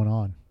battle was going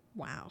on.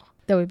 Wow.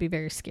 That would be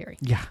very scary.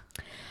 Yeah.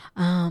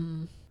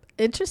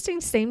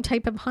 Interesting. Same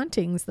type of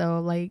huntings,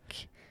 though.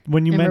 Like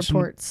when you mentioned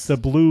reports. The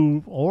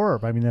blue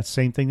orb, I mean, that's the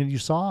same thing that you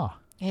saw.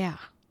 Yeah.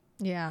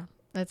 Yeah.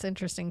 That's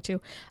interesting, too.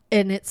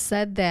 And it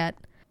said that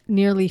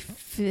nearly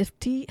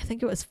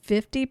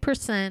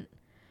 50%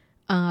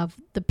 of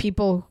the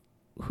people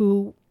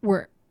who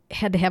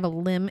had to have a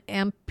limb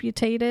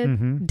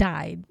amputated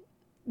died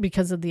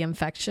because of the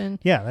infection.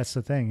 Yeah, that's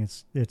the thing.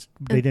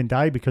 They didn't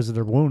die because of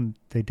their wound.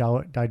 They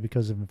died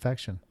because of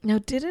infection. Now,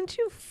 didn't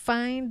you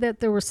find that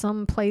there was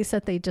some place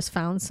that they just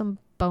found some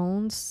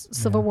bones,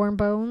 Civil War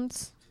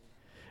bones?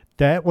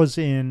 That was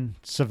in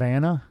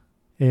Savannah.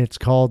 It's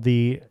called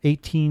the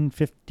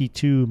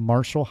 1852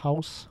 Marshall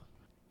House.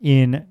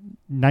 In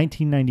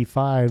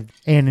 1995,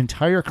 an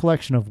entire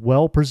collection of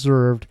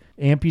well-preserved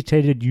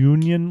amputated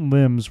Union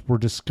limbs were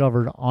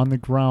discovered on the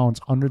grounds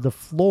under the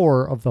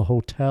floor of the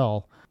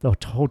hotel. The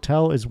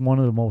hotel is one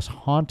of the most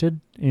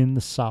haunted in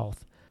the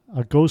South.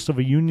 A ghost of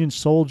a Union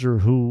soldier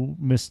who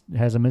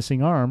has a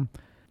missing arm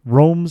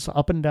roams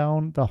up and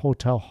down the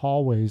hotel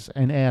hallways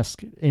and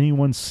asks,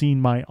 anyone seen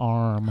my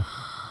arm?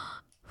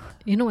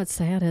 You know what's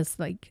sad is,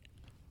 like,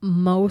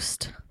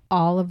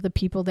 all of the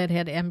people that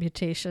had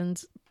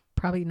amputations,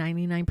 probably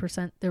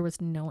 99%, there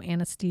was no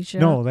anesthesia.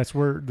 No, that's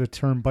where the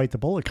term bite the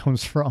bullet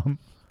comes from.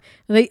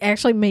 They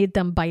actually made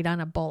them bite on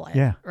a bullet.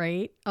 Yeah.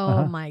 Right?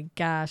 Oh my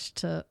gosh.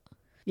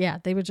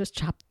 They would just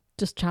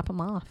chop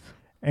them off.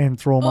 And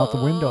throw them out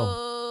the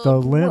window. The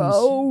limbs.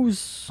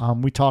 Gross.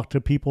 We talked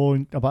to people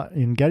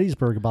in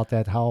Gettysburg about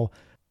that, how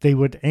they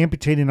would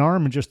amputate an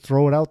arm and just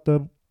throw it out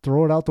the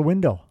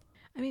window.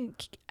 I mean,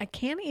 I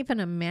can't even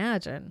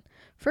imagine.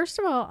 First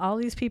of all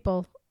these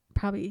people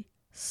probably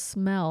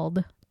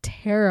smelled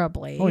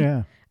terribly. Oh,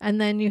 yeah. And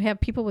then you have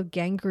people with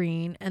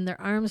gangrene and their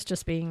arms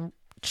just being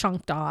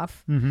chunked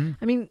off. Mm-hmm.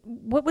 I mean,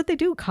 what would they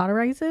do?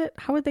 Cauterize it?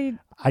 How would they?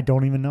 I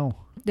don't even know.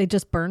 They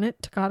just burn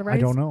it to cauterize?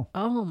 I don't know.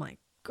 Oh, my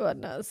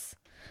goodness.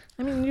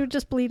 I mean, you would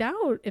just bleed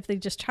out if they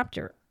just chopped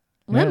your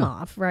limb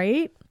off,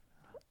 right?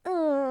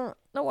 No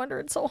wonder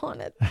it's so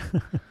haunted.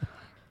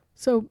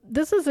 So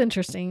this is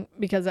interesting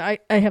because I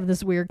have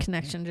this weird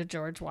connection to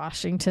George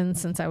Washington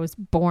since I was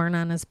born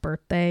on his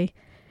birthday.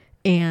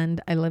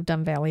 And I lived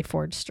on Valley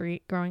Forge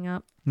Street growing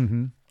up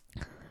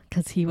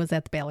because he was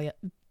at the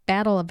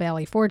Battle of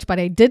Valley Forge. But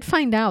I did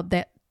find out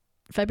that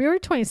February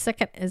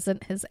 22nd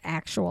isn't his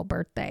actual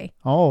birthday.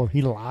 Oh,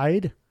 he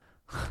lied?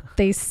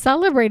 They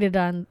celebrated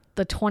on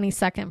the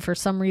 22nd for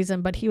some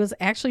reason, but he was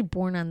actually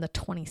born on the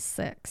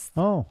 26th.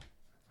 Oh.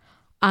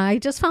 I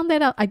just found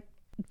that out. I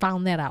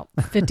found that out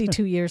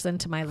 52 years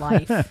into my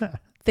life,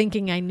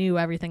 thinking I knew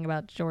everything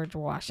about George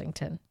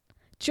Washington.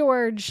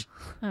 George,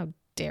 how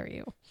dare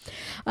you?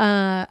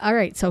 All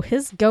right, so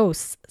his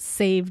ghost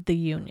saved the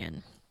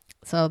Union.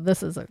 So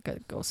this is a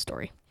good ghost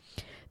story.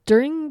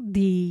 During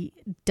the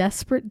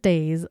desperate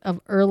days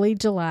of early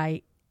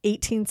July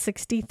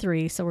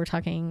 1863, so we're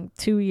talking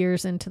 2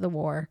 years into the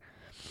war,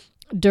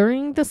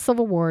 during the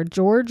Civil War,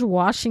 George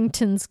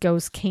Washington's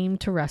ghost came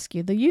to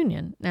rescue the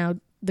Union. Now,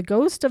 the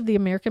ghost of the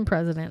American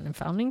president and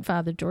founding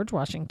father, George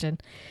Washington,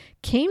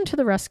 came to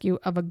the rescue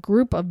of a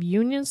group of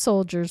Union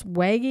soldiers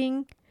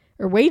waging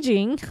a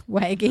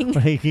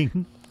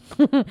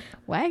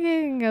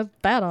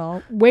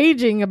battle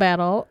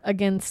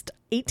against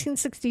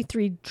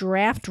 1863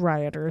 draft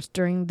rioters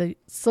during the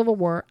Civil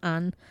War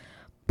on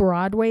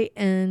Broadway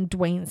and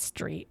Duane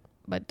Street,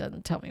 but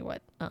doesn't tell me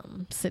what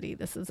city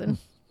this is in.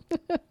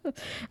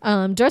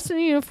 Dressed in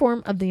the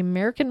uniform of the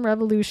American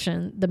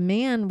Revolution, the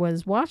man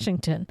was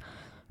Washington,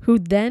 who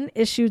then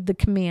issued the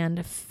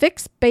command,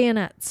 "Fix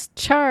bayonets,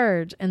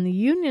 charge," and the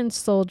Union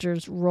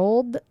soldiers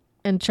rolled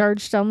and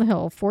charged down the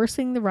hill,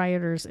 forcing the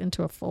rioters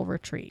into a full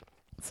retreat.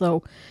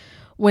 So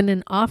when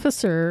an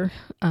officer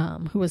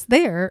who was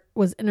there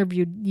was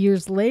interviewed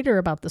years later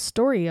about the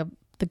story of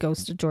the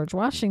ghost of George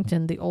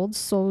Washington, the old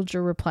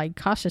soldier replied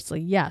cautiously,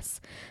 "Yes,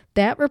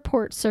 that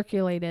report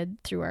circulated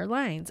through our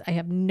lines. I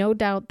have no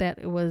doubt that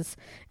it was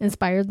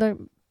inspired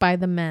by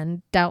the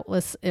men.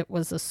 Doubtless it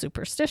was a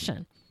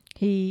superstition.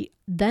 He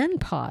then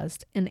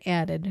paused and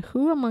added,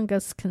 "Who among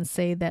us can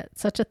say that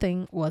such a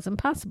thing was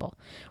impossible?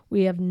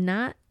 We have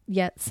not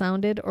yet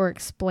sounded or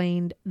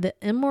explained the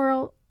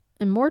immortal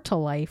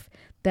life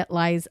that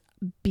lies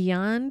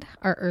beyond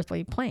our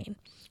earthly plane.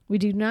 We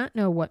do not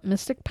know what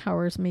mystic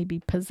powers may be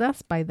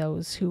possessed by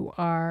those who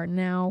are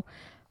now,"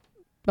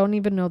 don't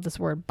even know this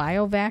word,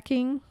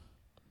 biovacking?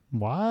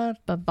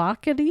 What?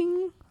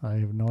 Bivacking? I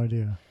have no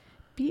idea.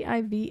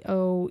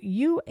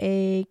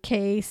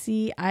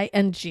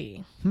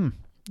 Bivouakcing.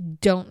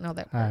 Don't know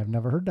that word. I've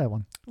never heard that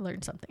one.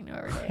 Learn something new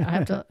every day.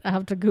 I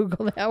have to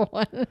Google that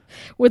one.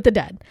 With the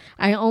dead.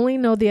 I only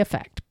know the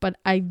effect, but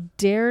I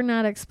dare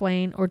not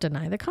explain or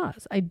deny the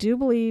cause. I do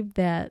believe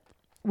that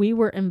we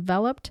were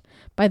enveloped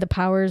by the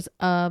powers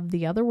of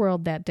the other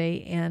world that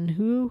day, and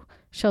who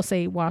shall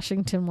say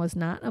Washington was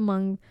not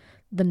among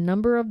the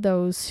number of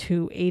those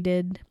who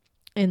aided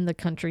in the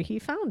country he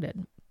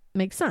founded?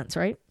 Makes sense,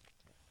 right?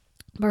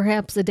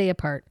 Perhaps a day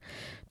apart,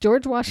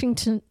 George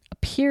Washington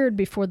appeared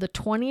before the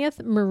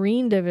 20th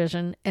Marine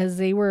Division as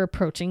they were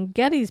approaching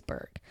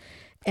Gettysburg.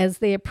 As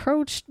they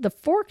approached the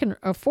fork in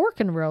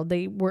road,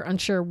 they were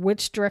unsure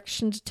which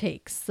direction to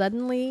take.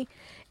 Suddenly,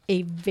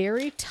 a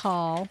very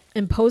tall,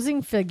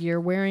 imposing figure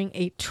wearing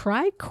a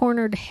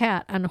tri-cornered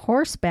hat on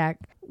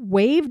horseback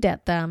waved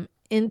at them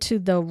into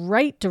the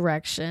right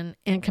direction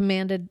and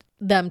commanded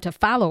them to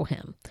follow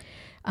him.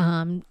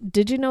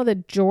 Did you know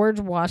that George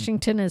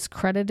Washington is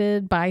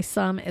credited by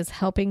some as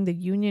helping the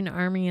Union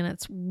Army in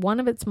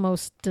one of its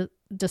most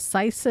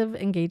decisive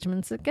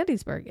engagements at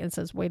Gettysburg? It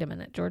says, wait a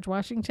minute, George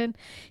Washington,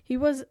 he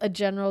was a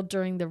general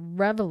during the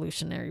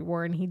Revolutionary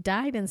War, and he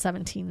died in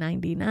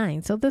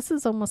 1799. So this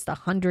is almost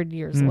 100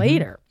 years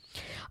later,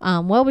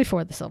 well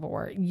before the Civil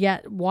War.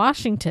 Yet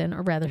Washington,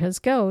 or rather his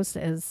ghost,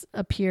 has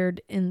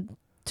appeared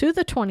to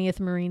the 20th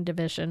Marine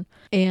Division,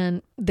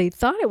 and they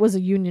thought it was a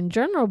Union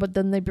general, but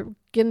then they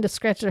begin to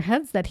scratch their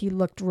heads that he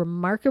looked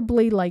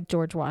remarkably like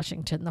George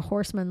Washington. The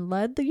horsemen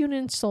led the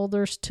Union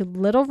soldiers to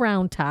Little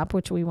Round Top,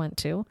 which we went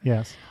to,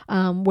 yes,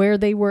 where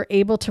they were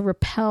able to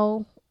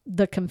repel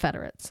the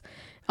Confederates.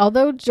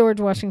 Although George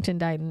Washington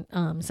died in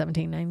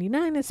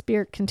 1799, his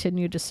spirit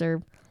continued to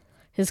serve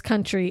his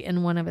country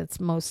in one of its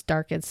most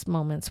darkest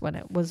moments when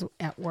it was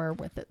at war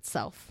with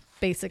itself.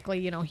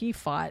 Basically, he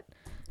fought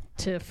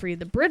to free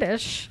the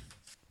British,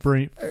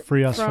 free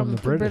us from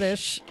the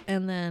British,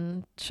 and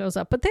then shows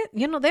up. But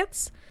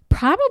that's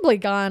probably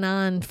gone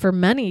on for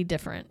many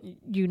different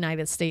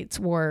United States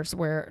wars,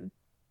 where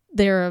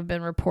there have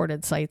been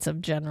reported sights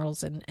of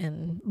generals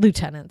and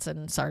lieutenants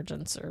and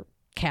sergeants or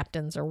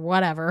captains or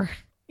whatever,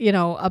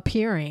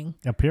 appearing.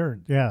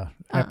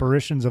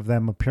 Apparitions of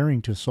them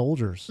appearing to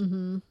soldiers.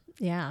 Mm-hmm.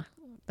 Yeah,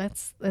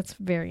 that's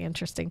very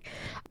interesting.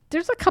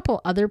 There's a couple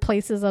other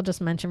places I'll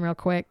just mention real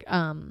quick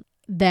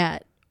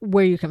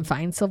where you can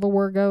find Civil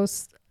War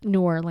ghosts.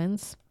 New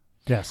Orleans.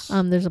 Yes.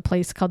 There's a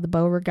place called the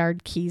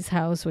Beauregard Keys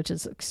House, which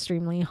is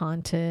extremely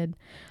haunted.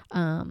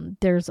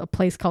 There's a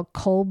place called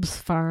Kolb's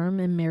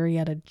Farm in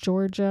Marietta,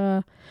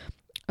 Georgia.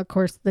 Of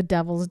course, the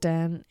Devil's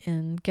Den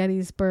in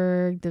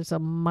Gettysburg. There's a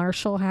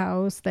Marshall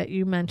House that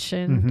you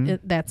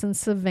mentioned. That's in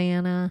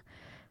Savannah.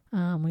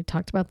 We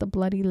talked about the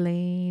Bloody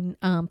Lane.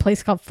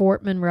 Place called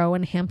Fort Monroe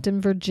in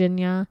Hampton,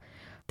 Virginia.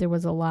 There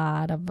was a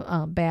lot of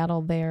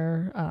battle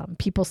there.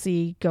 People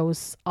see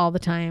ghosts all the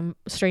time.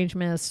 Strange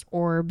mist,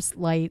 orbs,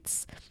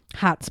 lights,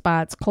 hot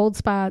spots, cold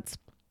spots,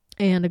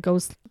 and a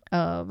ghost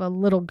of a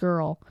little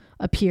girl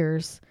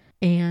appears.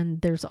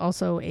 And there's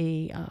also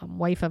a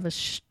wife of a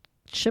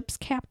ship's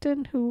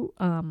captain who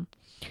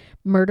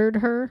murdered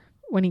her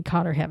when he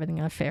caught her having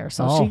an affair.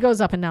 So she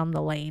goes up and down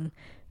the lane,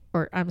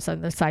 or I'm sorry,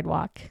 the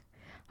sidewalk.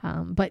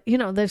 But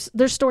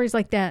there's stories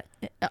like that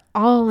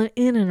all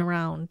in and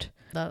around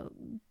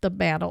the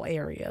battle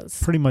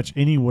areas. Pretty much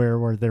anywhere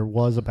where there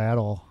was a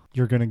battle,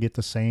 you're going to get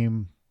the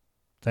same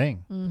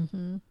thing.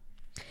 Mm-hmm.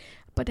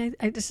 But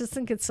I just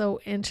think it's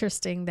so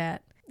interesting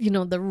that,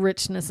 the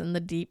richness and the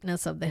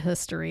deepness of the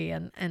history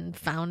and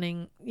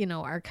founding,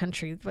 our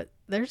country. But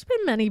there's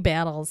been many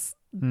battles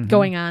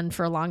going on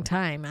for a long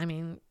time. I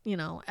mean,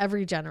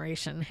 every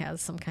generation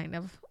has some kind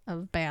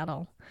of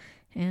battle.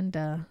 And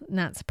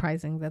not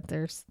surprising that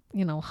there's,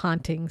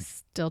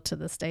 hauntings still to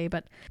this day.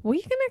 But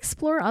we can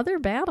explore other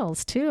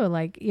battles too.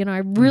 Like, I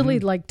really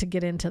like to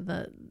get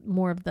into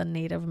more of the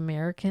Native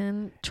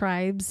American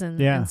tribes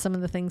and some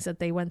of the things that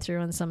they went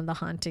through and some of the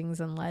hauntings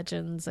and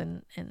legends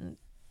and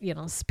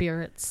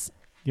spirits.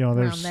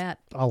 There's that.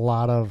 A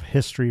lot of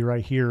history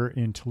right here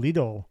in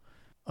Toledo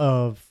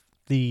of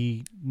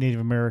the Native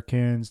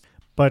Americans.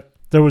 But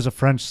there was a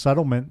French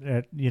settlement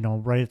at,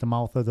 right at the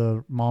mouth of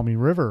the Maumee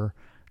River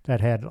that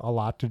had a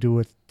lot to do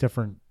with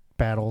different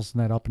battles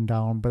and that up and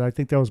down. But I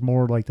think that was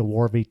more like the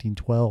War of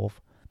 1812.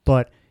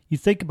 But you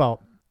think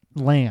about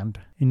land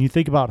and you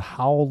think about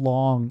how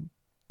long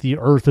the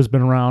earth has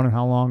been around and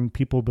how long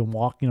people have been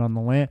walking on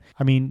the land.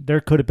 I mean,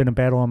 there could have been a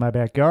battle in my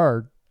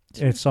backyard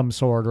of some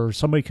sort, or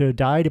somebody could have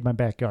died in my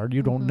backyard.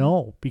 You don't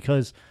know,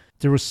 because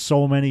there was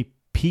so many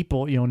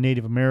people,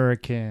 Native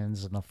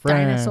Americans and the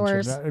French,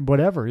 Dinosaurs. and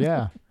whatever.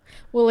 Yeah.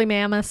 Woolly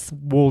mammoths.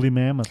 Woolly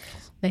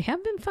mammoths. They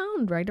have been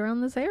found right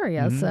around this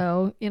area. Mhm.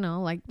 So,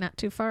 like not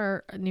too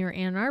far near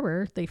Ann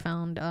Arbor, they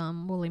found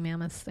woolly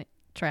mammoth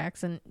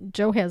tracks. And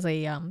Joe has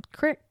a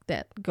creek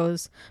that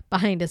goes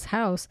behind his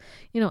house.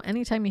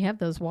 Anytime you have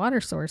those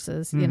water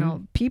sources,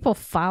 people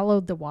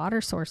followed the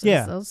water sources.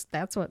 Yeah.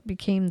 That's what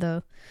became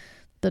the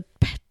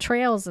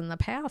trails in the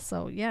past.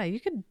 So, yeah, you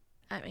could,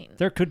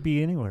 There could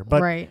be anywhere.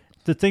 But right.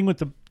 the thing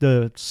with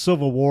the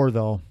Civil War,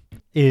 though,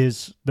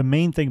 is the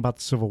main thing about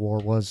the Civil War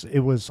was it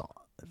was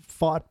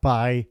fought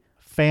by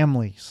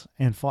families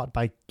and fought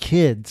by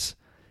kids.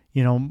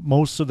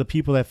 Most of the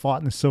people that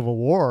fought in the Civil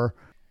War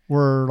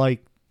were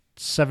like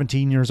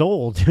 17 years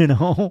old,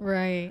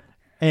 Right.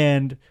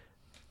 And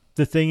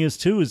the thing is,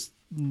 too, is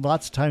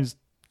lots of times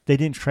they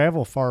didn't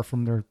travel far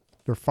from their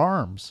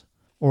farms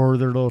or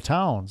their little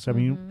towns. I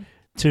mean,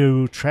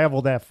 to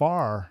travel that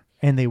far,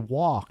 and they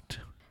walked,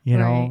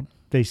 Right.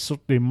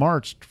 They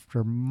marched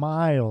for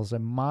miles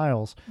and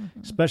miles,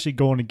 especially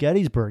going to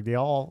Gettysburg. They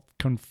all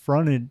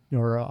confronted,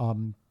 or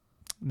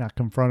not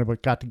confronted,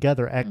 but got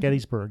together at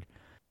Gettysburg.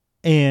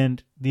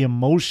 And the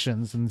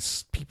emotions and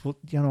people,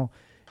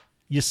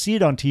 you see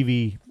it on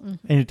TV,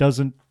 and it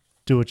doesn't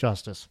do it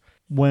justice.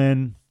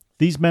 When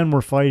these men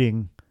were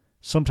fighting,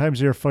 sometimes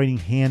they were fighting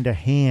hand to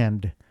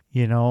hand,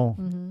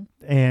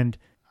 and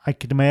I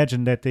could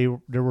imagine that there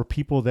were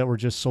people that were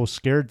just so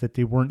scared that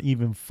they weren't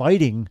even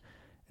fighting.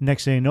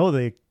 Next thing you know,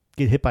 they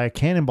get hit by a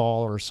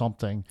cannonball or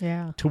something,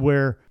 to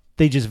where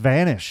they just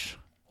vanish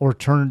or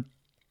turn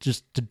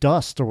just to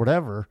dust or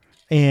whatever.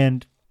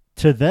 And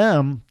to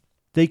them,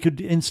 they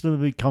could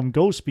instantly become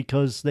ghosts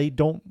because they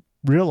don't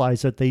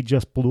realize that they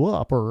just blew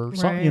up or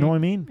something. Right. You know what I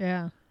mean?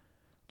 Yeah.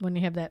 When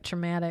you have that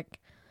traumatic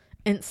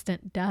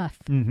instant death,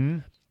 Mm-hmm.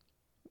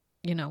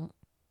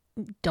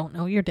 Don't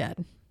know you're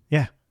dead.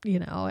 Yeah.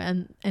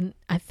 And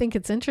I think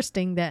it's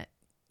interesting that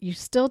you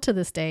still to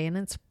this day, and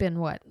it's been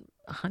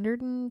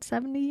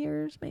 170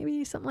 years,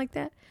 maybe something like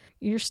that.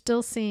 You're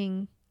still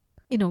seeing,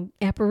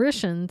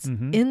 apparitions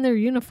in their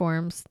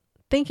uniforms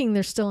thinking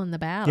they're still in the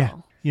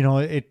battle.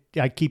 Yeah.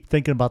 I keep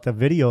thinking about the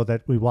video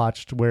that we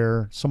watched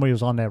where somebody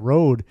was on that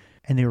road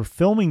and they were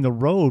filming the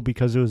road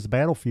because it was the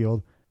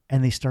battlefield,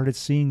 and they started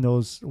seeing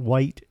those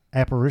white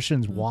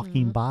apparitions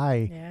walking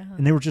by,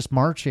 and they were just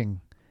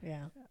marching.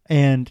 Yeah.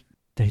 And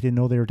they didn't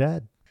know they were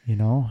dead.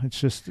 It's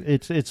just,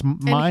 it's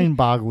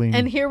mind-boggling.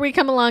 And here we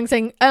come along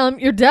saying,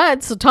 you're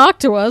dead, so talk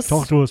to us.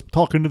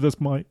 Talk into this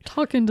mic.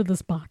 Talk into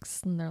this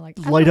box. And they're like,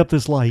 light up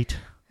this light.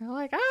 They're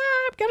like,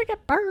 I'm going to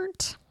get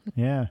burnt.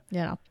 Yeah.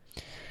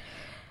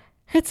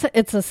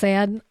 It's a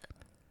sad,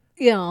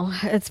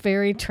 it's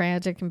very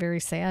tragic and very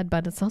sad,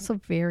 but it's also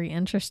very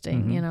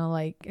interesting,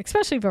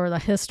 especially for the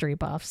history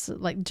buffs.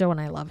 Like Joe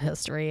and I love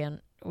history, and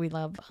we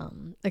love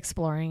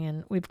exploring,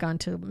 and we've gone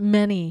to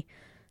many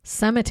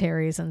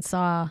cemeteries and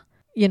saw,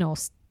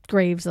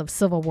 graves of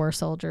Civil War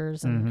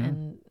soldiers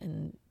and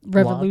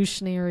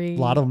revolutionary. A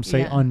lot of them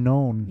say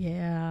unknown.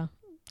 Yeah.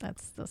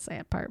 That's the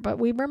sad part. But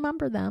we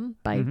remember them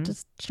by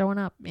just showing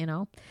up,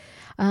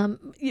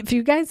 If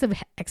you guys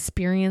have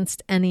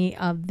experienced any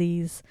of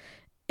these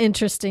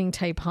interesting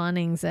type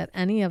hauntings at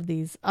any of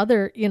these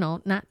other,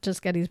 not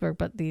just Gettysburg,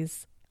 but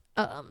these,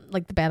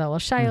 like the Battle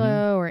of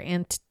Shiloh or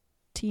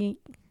Antietam.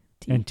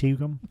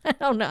 I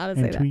don't know how to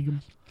say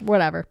that.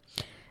 Whatever.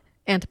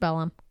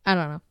 Antebellum. I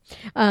don't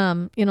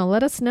know.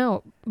 Let us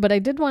know. But I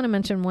did want to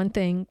mention one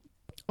thing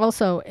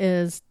also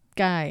is,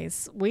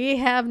 guys, we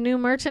have new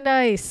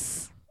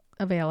merchandise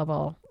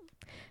available.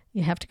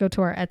 You have to go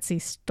to our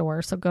Etsy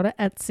store. So go to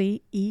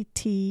Etsy,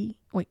 ESTY.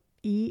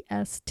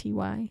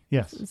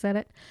 Yes. Is that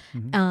it?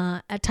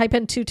 Type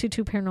in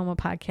 222 Paranormal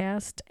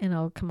Podcast and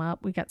it'll come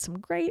up. We got some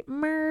great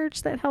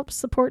merch that helps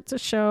support the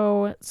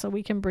show so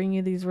we can bring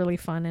you these really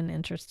fun and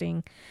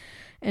interesting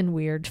and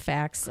weird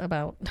facts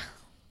about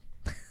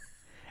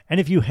and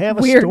if you have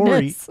a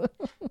weirdness. story,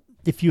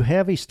 if you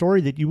have a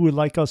story that you would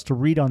like us to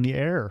read on the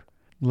air,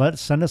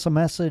 send us a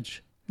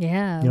message.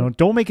 Yeah.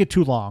 Don't make it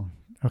too long.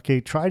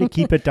 Okay, try to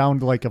keep it down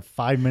to like a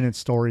 5-minute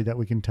story that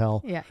we can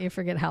tell. Yeah, you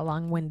forget how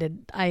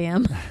long-winded I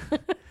am.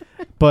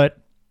 But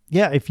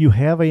yeah, if you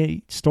have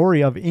a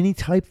story of any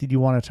type that you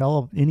want to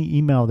tell, any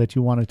email that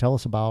you want to tell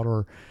us about,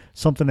 or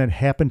something that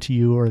happened to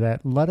you, or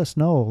that, let us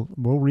know.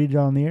 We'll read it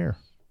on the air.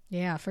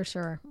 Yeah, for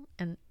sure.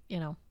 And,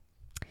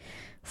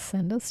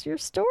 send us your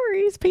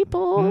stories,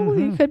 people.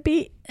 You could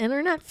be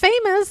internet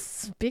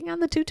famous being on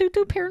the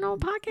 222 Paranormal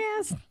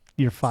Podcast.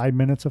 Your 5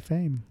 minutes of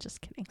fame.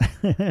 Just kidding.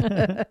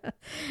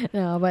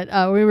 No,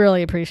 but we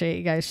really appreciate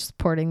you guys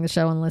supporting the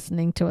show and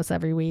listening to us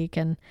every week,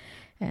 and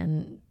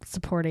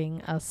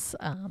supporting us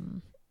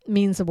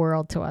means the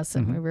world to us,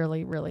 and we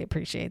really, really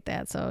appreciate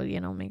that. So,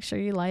 make sure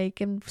you like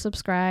and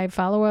subscribe.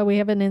 Follow. We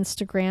have an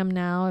Instagram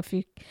now. If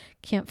you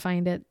can't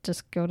find it,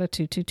 just go to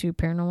 222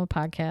 Paranormal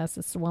Podcast.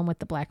 It's the one with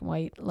the black and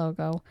white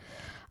logo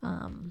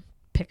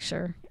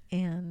picture,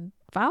 and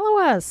follow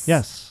us.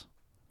 Yes.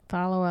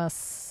 Follow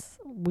us.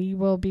 We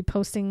will be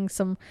posting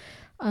some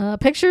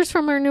pictures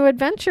from our new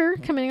adventure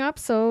coming up,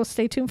 so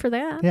stay tuned for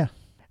that. Yeah.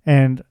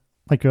 And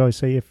like I always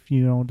say, if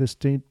you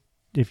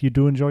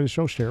do enjoy the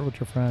show, share it with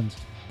your friends.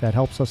 That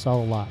helps us out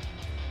a lot.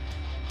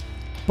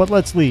 But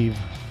let's leave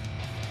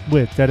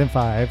with Dead End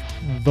 5,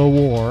 The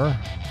War.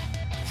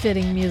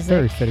 Fitting music.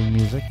 Very fitting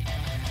music.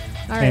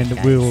 All right, and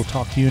guys. we'll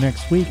talk to you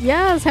next week.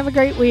 Yes, have a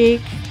great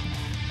week.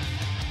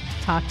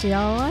 Talk to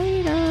y'all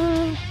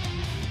later.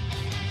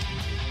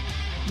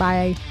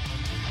 Bye.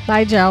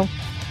 Bye, Joe.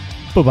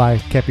 Bye-bye,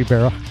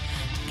 Capybara.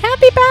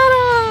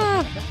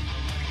 Capybara!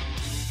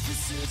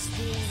 This is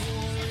the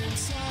war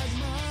inside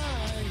my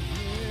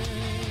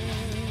head.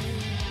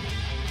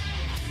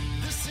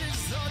 This is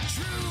the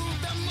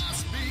truth that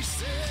must be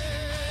said.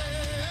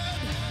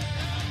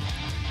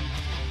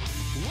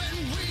 When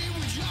we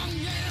were young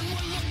and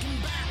we're looking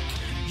back,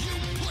 you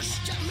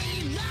pushed at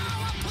me, now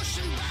I'm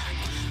pushing back.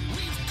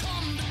 We've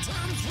come to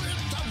terms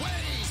with our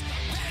ways,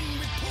 then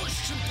we push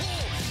them